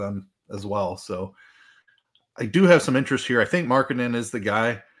spot for them as well. So I do have some interest here. I think Markkanen is the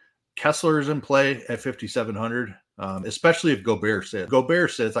guy. Kessler is in play at 5,700, especially if Gobert sits.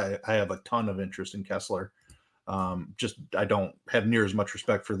 Gobert sits, I have a ton of interest in Kessler. I don't have near as much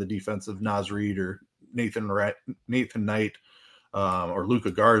respect for the defense of Naz Reid or Nathan Knight or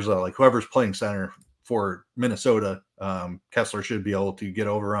Luka Garza. Like whoever's playing center for Minnesota, Kessler should be able to get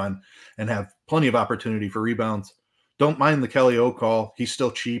over on and have plenty of opportunity for rebounds. Don't mind the Kelly O call. He's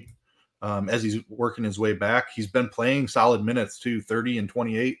still cheap as he's working his way back. He's been playing solid minutes too, 30 and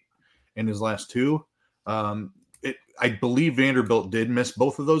 28 in his last two. I believe Vanderbilt did miss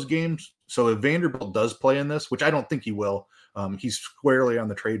both of those games. So if Vanderbilt does play in this, which I don't think he will, he's squarely on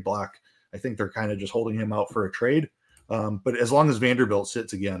the trade block. I think they're kind of just holding him out for a trade. But as long as Vanderbilt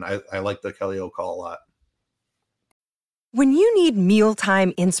sits again, I like the Kelly O call a lot. When you need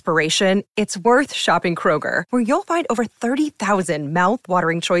mealtime inspiration, it's worth shopping Kroger, where you'll find over 30,000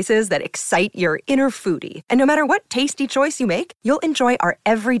 mouth-watering choices that excite your inner foodie. And no matter what tasty choice you make, you'll enjoy our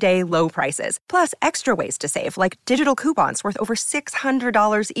everyday low prices, plus extra ways to save, like digital coupons worth over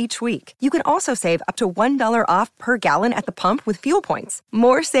 $600 each week. You can also save up to $1 off per gallon at the pump with fuel points.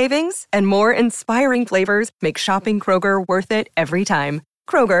 More savings and more inspiring flavors make shopping Kroger worth it every time.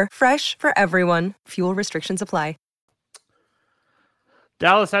 Kroger, fresh for everyone. Fuel restrictions apply.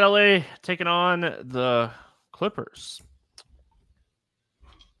 Dallas at LA taking on the Clippers.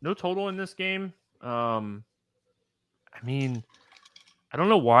 No total in this game. I mean, I don't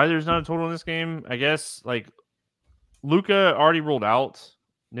know why there's not a total in this game. I guess like Luka already ruled out.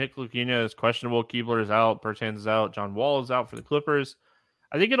 Nick Lukina is questionable. Keebler is out. Bertans is out. John Wall is out for the Clippers.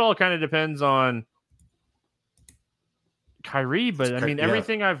 I think it all kind of depends on Kyrie, but I mean,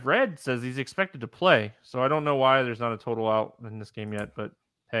 everything I've read says he's expected to play. So I don't know why there's not a total out in this game yet, but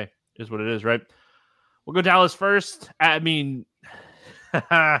hey, is what it is, right? We'll go Dallas first. I mean,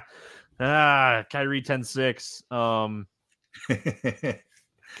 Kyrie 10-6.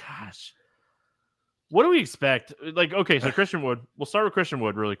 Gosh. What do we expect? Like, okay, so Christian Wood. We'll start with Christian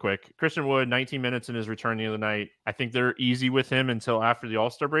Wood really quick. Christian Wood, 19 minutes in his return the other night. I think they're easy with him until after the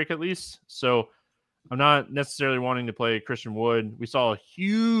All-Star break at least. So I'm not necessarily wanting to play Christian Wood. We saw a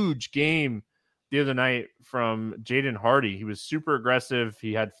huge game the other night from Jaden Hardy. He was super aggressive.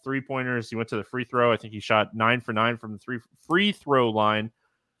 He had 3-pointers. He went to the free throw. I think he shot 9 for 9 from the free throw line.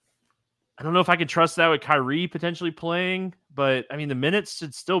 I don't know if I could trust that with Kyrie potentially playing, but I mean, the minutes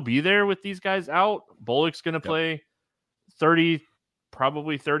should still be there with these guys out. Bullock's going to play 30,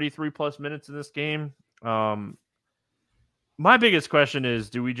 probably 33 plus minutes in this game. My biggest question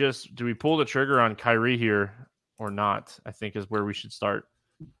is, do we pull the trigger on Kyrie here or not? I think is where we should start.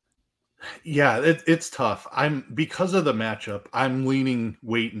 Yeah, it's tough. Because of the matchup, I'm leaning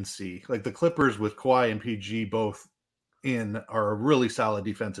wait and see. Like the Clippers with Kawhi and PG both in are a really solid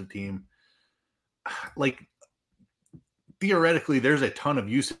defensive team. Like theoretically, there's a ton of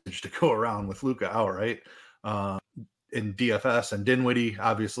usage to go around with Luka out, right? In DFS and Dinwiddie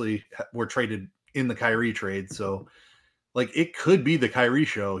obviously were traded in the Kyrie trade, so like it could be the Kyrie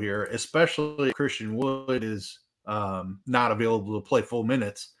show here, especially if Christian Wood is not available to play full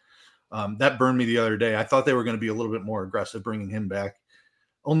minutes. That burned me the other day. I thought they were going to be a little bit more aggressive bringing him back.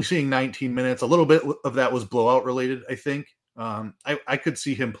 Only seeing 19 minutes. A little bit of that was blowout related, I think. I could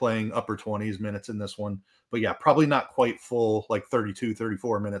see him playing upper 20s minutes in this one. But yeah, probably not quite full, like 32,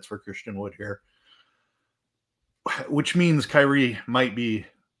 34 minutes for Christian Wood here. Which means Kyrie might be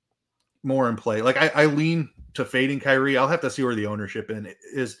more in play. Like I lean to fading Kyrie. I'll have to see where the ownership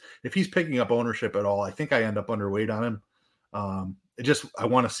is. If he's picking up ownership at all, I think I end up underweight on him. I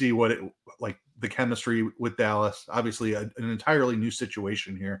want to see what like the chemistry with Dallas. Obviously, an entirely new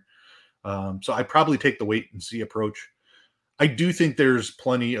situation here. So I probably take the wait and see approach. I do think there's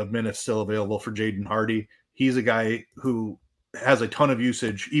plenty of minutes still available for Jaden Hardy. He's a guy who has a ton of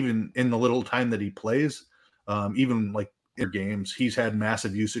usage, even in the little time that he plays. Even like in games, he's had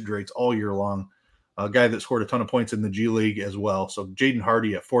massive usage rates all year long. A guy that scored a ton of points in the G League as well. So Jaden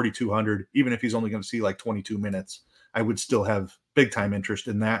Hardy at 4,200, even if he's only going to see like 22 minutes, I would still have big time interest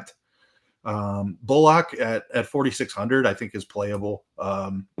in that. Bullock at 4,600, I think is playable.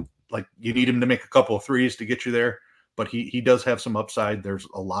 Like you need him to make a couple of threes to get you there, but he does have some upside. There's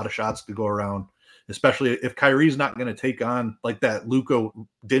a lot of shots to go around, especially if Kyrie's not going to take on like that Luka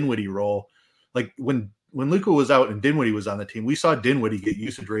Dinwiddie role. Like when Luka was out and Dinwiddie was on the team, we saw Dinwiddie get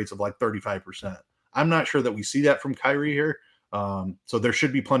usage rates of like 35%. I'm not sure that we see that from Kyrie here. So there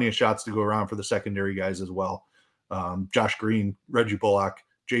should be plenty of shots to go around for the secondary guys as well. Josh Green, Reggie Bullock,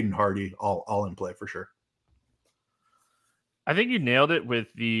 Jaden Hardy, all in play for sure. I think you nailed it with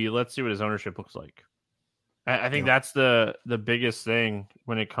let's see what his ownership looks like. I think that's the biggest thing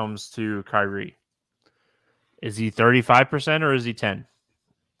when it comes to Kyrie. Is he 35% or is he 10?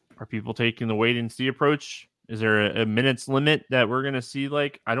 Are people taking the wait and see approach? Is there a minutes limit that we're going to see?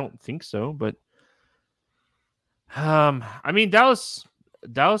 Like, I don't think so, but I mean, Dallas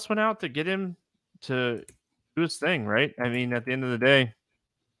went out to get him to do his thing, right? I mean, at the end of the day,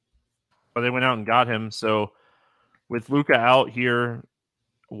 but they went out and got him. So with Luka out here,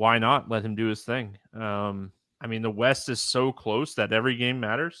 why not let him do his thing? I mean, the West is so close that every game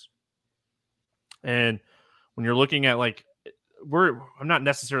matters. And when you're looking at like, I'm not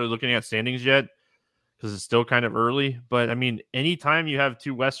necessarily looking at standings yet because it's still kind of early, but I mean, anytime you have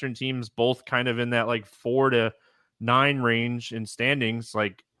two Western teams, both kind of in that like 4 to 9 range in standings,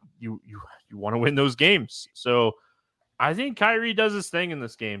 like you want to win those games. So I think Kyrie does his thing in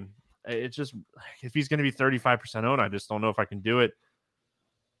this game. It's just, if he's going to be 35% owned, I just don't know if I can do it.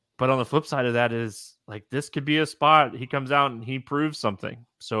 But on the flip side of that is like, this could be a spot. He comes out and he proves something.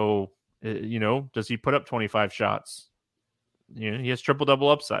 So, does he put up 25 shots? He has triple-double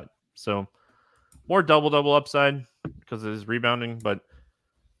upside. So more double-double upside because of his rebounding. But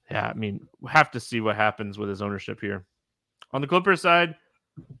yeah, I mean, we'll have to see what happens with his ownership here. On the Clippers side,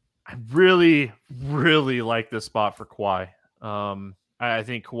 I really, really like this spot for Kawhi. I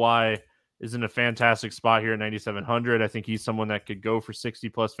think Kawhi is in a fantastic spot here at 9,700. I think he's someone that could go for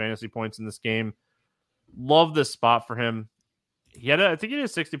 60-plus fantasy points in this game. Love this spot for him. I think he had a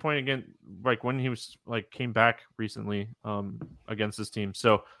 60-point again, like when he was like came back recently against this team.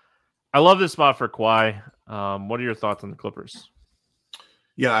 So I love this spot for Kawhi. What are your thoughts on the Clippers?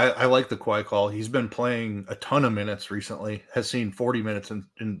 Yeah, I like the Kawhi call. He's been playing a ton of minutes recently, has seen 40 minutes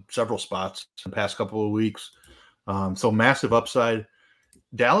in several spots in the past couple of weeks. So massive upside.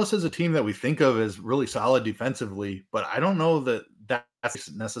 Dallas is a team that we think of as really solid defensively, but I don't know that that's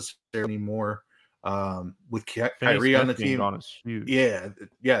necessarily anymore. With Kyrie on the team.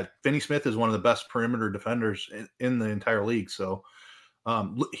 Yeah. Finney Smith is one of the best perimeter defenders in the entire league. So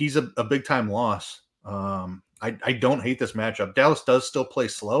he's a big time loss. I don't hate this matchup. Dallas does still play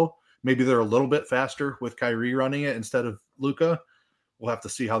slow. Maybe they're a little bit faster with Kyrie running it instead of Luka. We'll have to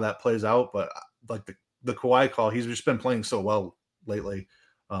see how that plays out. But like the Kawhi call, he's just been playing so well lately.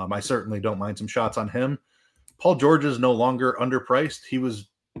 I certainly don't mind some shots on him. Paul George is no longer underpriced. He was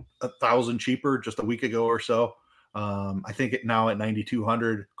 $1,000 cheaper just a week ago or so. I think now at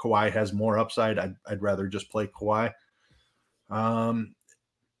 9,200, Kawhi has more upside. I'd rather just play Kawhi.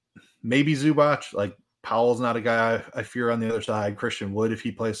 Maybe Zubac. Like Powell's not a guy I fear on the other side. Christian Wood, if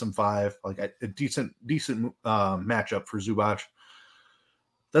he plays some 5, like a decent matchup for Zubac.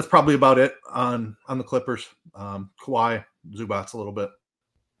 That's probably about it on the Clippers. Kawhi, Zubac a little bit.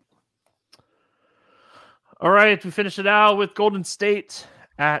 All right, we finish it out with Golden State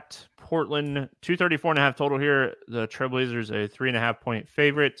at Portland. 234.5 total here. The Trailblazers a 3.5-point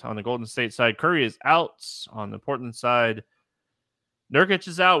favorite. On the Golden State side, Curry is out. On the Portland side, Nurkic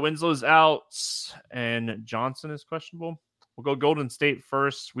is out, Winslow's out, and Johnson is questionable. We'll go Golden State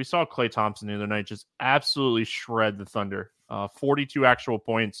first. We saw Klay Thompson the other night just absolutely shred the Thunder. 42 actual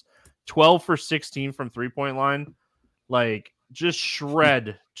points, 12 for 16 from three-point line. Like, just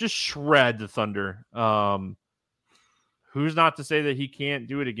shred the Thunder. Who's not to say that he can't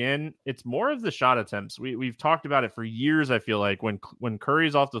do it again? It's more of the shot attempts. We've talked about it for years, I feel like. When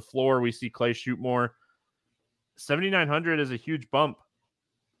Curry's off the floor, we see Klay shoot more. 7,900 is a huge bump.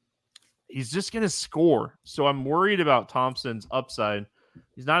 He's just going to score. So I'm worried about Thompson's upside.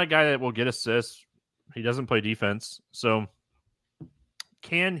 He's not a guy that will get assists. He doesn't play defense. So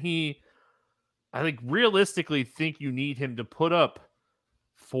can he, I think realistically think you need him to put up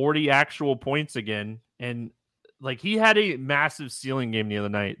 40 actual points again. And like he had a massive ceiling game the other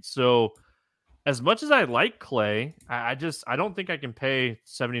night. So as much as I like Clay, I don't think I can pay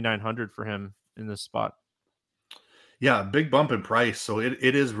 7,900 for him in this spot. Yeah, big bump in price. So it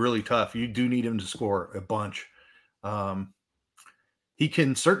is really tough. You do need him to score a bunch. He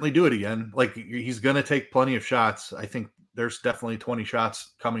can certainly do it again. Like he's going to take plenty of shots. I think there's definitely 20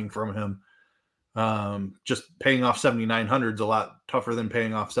 shots coming from him. Just paying off 7,900 is a lot tougher than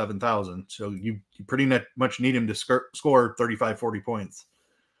paying off 7,000. So you pretty much need him to score 35, 40 points.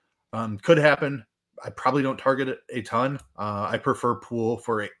 Could happen. I probably don't target it a ton. I prefer Poole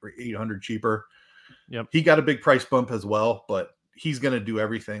for 800 cheaper. Yep. He got a big price bump as well, but he's going to do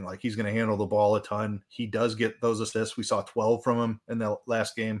everything. Like he's going to handle the ball a ton. He does get those assists. We saw 12 from him in the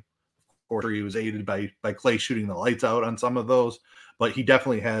last game. Of course, he was aided by Clay shooting the lights out on some of those, but he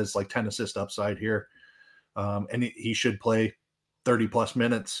definitely has like 10 assist upside here. And he should play 30 plus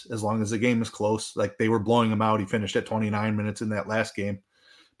minutes as long as the game is close. Like they were blowing him out. He finished at 29 minutes in that last game,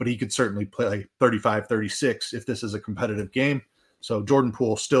 but he could certainly play 35, 36 if this is a competitive game. So Jordan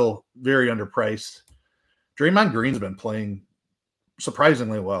Poole still very underpriced. Draymond Green's been playing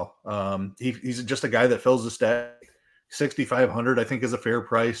surprisingly well. He's just a guy that fills the stat. 6,500, I think, is a fair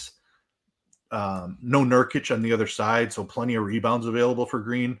price. No Nurkic on the other side, so plenty of rebounds available for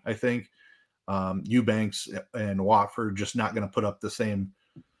Green, I think. Eubanks and Watford just not going to put up the same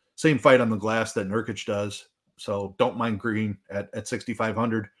fight on the glass that Nurkic does. So don't mind Green at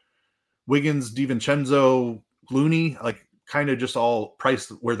 6,500. Wiggins, DiVincenzo, Looney, like kind of just all priced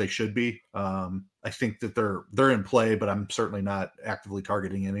where they should be. I think that they're in play, but I'm certainly not actively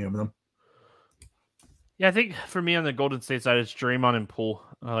targeting any of them. Yeah, I think for me on the Golden State side, it's Draymond and Poole.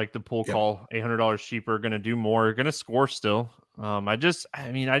 I like the Poole call, $800 cheaper, going to do more, going to score still. I just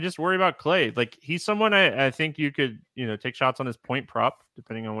worry about Clay. Like he's someone I think you could, take shots on his point prop,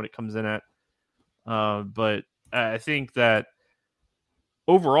 depending on what it comes in at. But I think that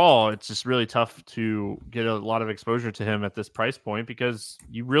overall, it's just really tough to get a lot of exposure to him at this price point because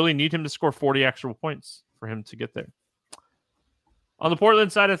you really need him to score 40 actual points for him to get there. On the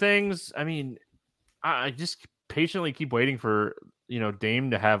Portland side of things, I mean, I just patiently keep waiting for,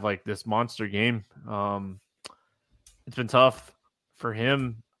 Dame to have like this monster game. It's been tough for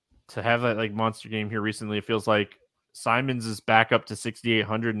him to have that like monster game here recently. It feels like Simons is back up to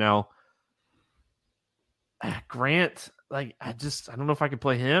 6,800 now. Grant, like, I don't know if I could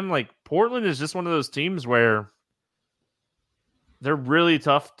play him. Like, Portland is just one of those teams where they're really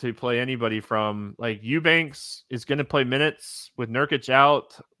tough to play anybody from. Like, Eubanks is going to play minutes with Nurkic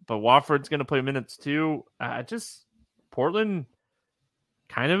out, but Wofford's going to play minutes too. Portland,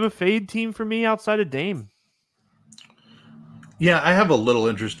 kind of a fade team for me outside of Dame. Yeah, I have a little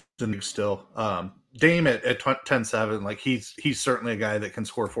interest in him still. Dame at 10-7, like he's certainly a guy that can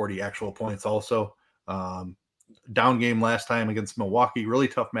score 40 actual points also. Down game last time against Milwaukee, really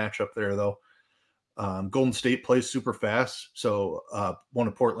tough matchup there though. Golden State plays super fast, so one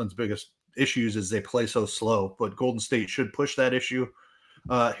of Portland's biggest issues is they play so slow, but Golden State should push that issue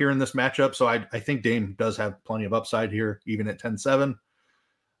here in this matchup. So I think Dame does have plenty of upside here, even at 10-7.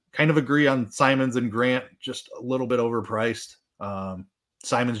 Kind of agree on Simons and Grant, just a little bit overpriced.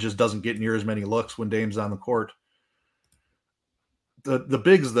 Simons just doesn't get near as many looks when Dame's on the court. The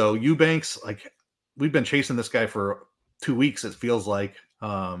bigs though, Eubanks, like we've been chasing this guy for 2 weeks. It feels like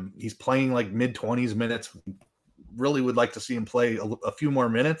he's playing like mid-20s minutes. Really would like to see him play a few more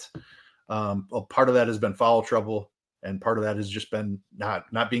minutes. Part of that has been foul trouble, and part of that has just been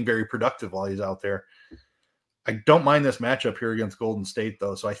not being very productive while he's out there. I don't mind this matchup here against Golden State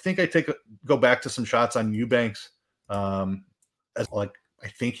though, so I think I go back to some shots on Eubanks. I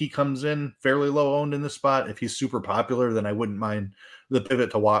think he comes in fairly low owned in this spot. If he's super popular, then I wouldn't mind the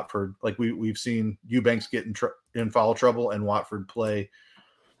pivot to Watford. Like we've seen Eubanks get in foul trouble and Watford play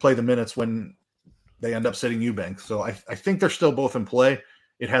the minutes when they end up sitting Eubanks. So I think they're still both in play.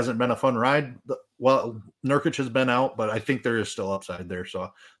 It hasn't been a fun ride. Well, Nurkic has been out, but I think there is still upside there.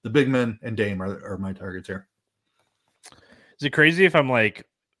 So the big men and Dame are my targets here. Is it crazy if I'm like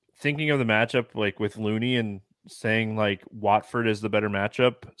thinking of the matchup like with Looney and saying like Watford is the better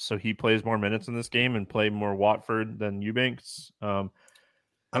matchup, so he plays more minutes in this game and play more Watford than Eubanks? I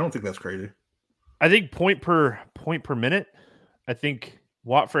don't think that's crazy. I think point per minute, I think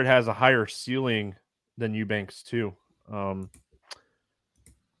Watford has a higher ceiling than Eubanks too.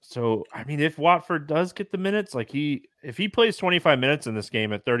 So I mean, if Watford does get the minutes, like if he plays 25 minutes in this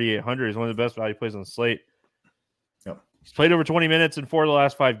game at 3,800, he's one of the best value plays on the slate. Yep. He's played over 20 minutes in 4 of the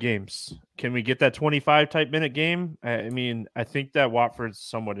last 5 games. Can we get that 25 type minute game? I mean, I think that Watford's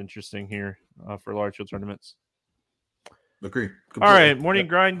somewhat interesting here for large field tournaments. Agree. Completely. All right, morning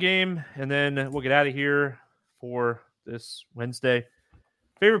grind game, and then we'll get out of here for this Wednesday.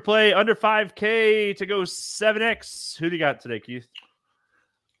 Favorite play under 5K to go 7X. Who do you got today, Keith?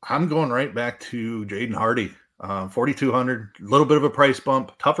 I'm going right back to Jaden Hardy. 4,200, a little bit of a price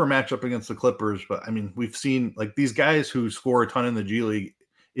bump, tougher matchup against the Clippers. But I mean, we've seen like these guys who score a ton in the G League,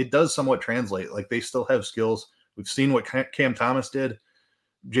 it does somewhat translate. Like they still have skills. We've seen what Cam Thomas did.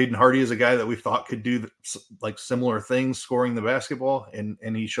 Jaden Hardy is a guy that we thought could do like similar things, scoring the basketball. And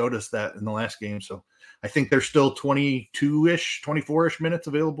he showed us that in the last game. So I think there's still 22-ish, 24-ish minutes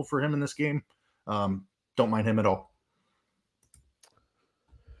available for him in this game. Don't mind him at all.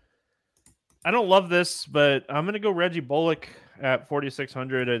 I don't love this, but I'm going to go Reggie Bullock at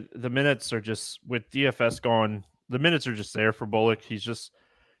 4,600. The minutes are just, with DFS gone, the minutes are just there for Bullock. He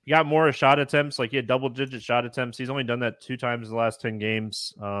got more shot attempts. Like he had double-digit shot attempts. He's only done that 2 times in the last 10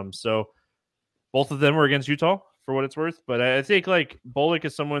 games. So both of them were against Utah for what it's worth. But I think like Bullock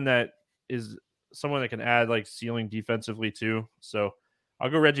is someone that can add like ceiling defensively too. So I'll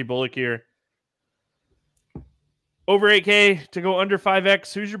go Reggie Bullock here. Over 8K to go under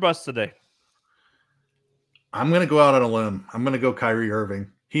 5X. Who's your bust today? I'm going to go out on a limb. I'm going to go Kyrie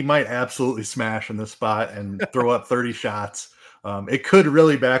Irving. He might absolutely smash in this spot and throw up 30 shots. It could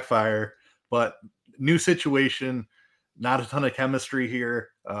really backfire, but new situation, not a ton of chemistry here.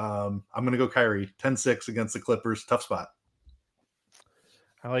 I'm going to go Kyrie. 10-6 against the Clippers. Tough spot.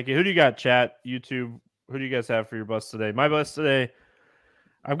 I like it. Who do you got, chat, YouTube? Who do you guys have for your bust today? My bust today,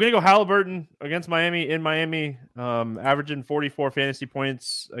 I'm going to go Halliburton against Miami in Miami, averaging 44 fantasy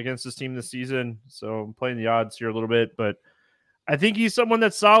points against this team this season. So I'm playing the odds here a little bit, but I think he's someone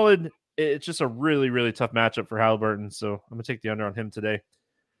that's solid. It's just a really, really tough matchup for Halliburton. So I'm going to take the under on him today.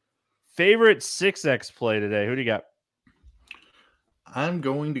 Favorite 6X play today. Who do you got? I'm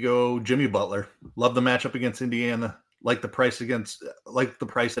going to go Jimmy Butler. Love the matchup against Indiana. Like the price at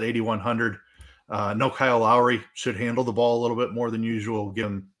 8,100. No Kyle Lowry, should handle the ball a little bit more than usual. Give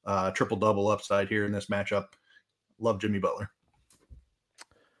him triple-double upside here in this matchup. Love Jimmy Butler.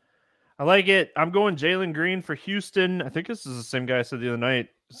 I like it. I'm going Jalen Green for Houston. I think this is the same guy I said the other night.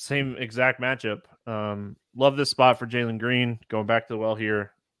 Same exact matchup. Love this spot for Jalen Green. Going back to the well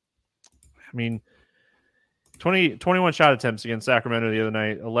here. I mean, 21 shot attempts against Sacramento the other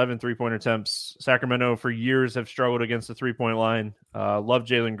night, 11 three-point attempts. Sacramento for years have struggled against the three-point line. Love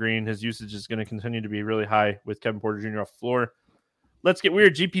Jalen Green. His usage is going to continue to be really high with Kevin Porter Jr. off the floor. Let's get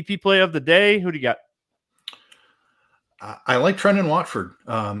weird. GPP play of the day. Who do you got? I like Trendon Watford.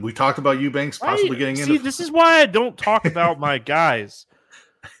 We talked about Eubanks possibly getting in. See, this is why I don't talk about my guys.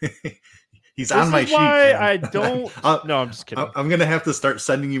 He's on my sheet. Why I don't. No, I'm just kidding. I'm gonna have to start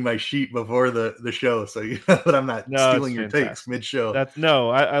sending you my sheet before the show, so you know that I'm not stealing your takes mid-show.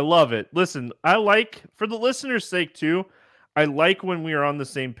 I love it. Listen, I like, for the listeners' sake too, I like when we are on the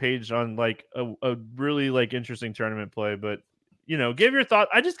same page on like a really like interesting tournament play. But you know, give your thought.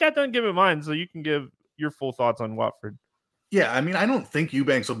 I just got done giving mine, so you can give your full thoughts on Watford. Yeah, I mean, I don't think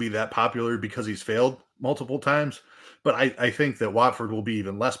Eubanks will be that popular because he's failed multiple times, but I think that Watford will be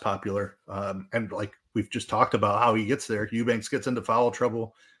even less popular. And like we've just talked about how he gets there. Eubanks gets into foul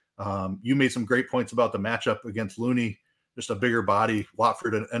trouble. You made some great points about the matchup against Looney, just a bigger body.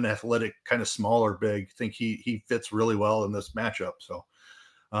 Watford, an athletic, kind of smaller big. I think he fits really well in this matchup. So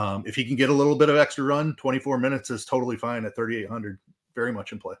if he can get a little bit of extra run, 24 minutes is totally fine at 3,800. Very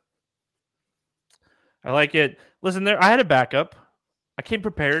much in play. I like it. Listen, I had a backup. I came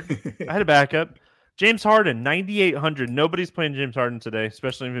prepared. I had a backup. James Harden, 9,800. Nobody's playing James Harden today,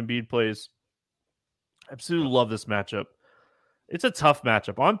 especially if Embiid plays. Absolutely love this matchup. It's a tough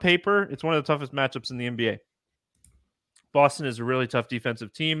matchup. On paper, it's one of the toughest matchups in the NBA. Boston is a really tough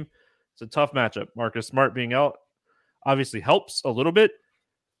defensive team. It's a tough matchup. Marcus Smart being out obviously helps a little bit,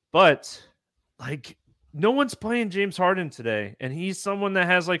 but like, no one's playing James Harden today, and he's someone that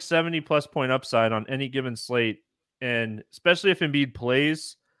has like 70-plus point upside on any given slate, and especially if Embiid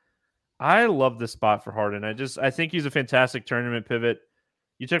plays, I love this spot for Harden. I think he's a fantastic tournament pivot.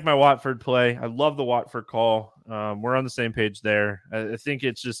 You took my Watford play. I love the Watford call. We're on the same page there. I think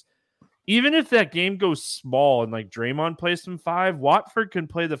it's just, even if that game goes small and like Draymond plays some 5, Watford can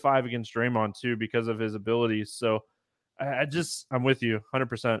play the 5 against Draymond too because of his abilities. So I'm with you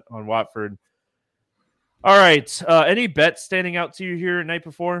 100% on Watford. All right. Any bets standing out to you here night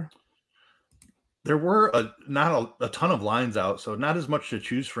before? There were not a ton of lines out, so not as much to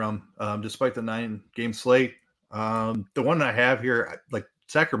choose from, despite the 9-game slate. The one I have here, like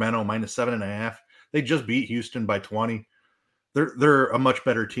Sacramento -7.5, they just beat Houston by 20. they're a much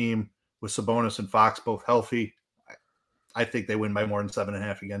better team with Sabonis and Fox both healthy. I think they win by more than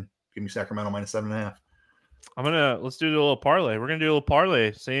 7.5 again. Give me Sacramento minus 7.5. Let's do a little parlay. We're gonna do a little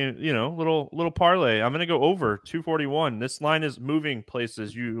parlay. Same, little parlay. I'm gonna go over 241. This line is moving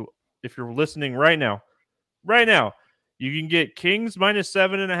places. If you're listening right now, you can get Kings minus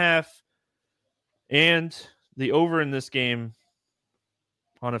 7.5 and the over in this game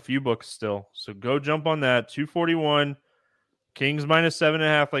on a few books still. So go jump on that. 241. Kings minus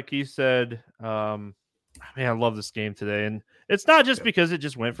 7.5, like he said. Man, I love this game today. And it's not just because it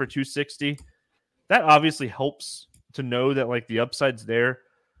just went for 260. That obviously helps to know that like the upside's there.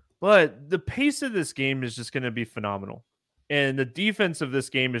 But the pace of this game is just going to be phenomenal. And the defense of this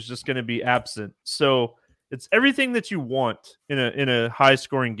game is just going to be absent. So it's everything that you want in a high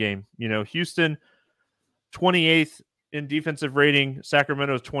scoring game. Houston 28th in defensive rating.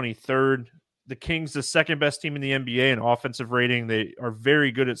 Sacramento is 23rd. The Kings, the second best team in the NBA in offensive rating. They are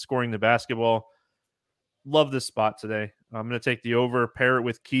very good at scoring the basketball. Love this spot today. I'm going to take the over, pair it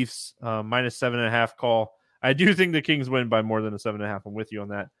with Keith's minus 7.5 call. I do think the Kings win by more than a 7.5. I'm with you on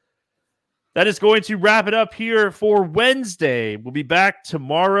that. That is going to wrap it up here for Wednesday. We'll be back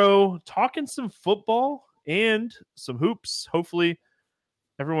tomorrow talking some football and some hoops. Hopefully,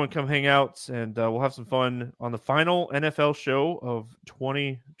 everyone come hang out, and we'll have some fun on the final NFL show of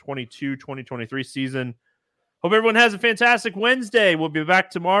 2022-2023 season. Hope everyone has a fantastic Wednesday. We'll be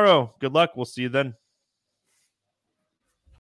back tomorrow. Good luck. We'll see you then.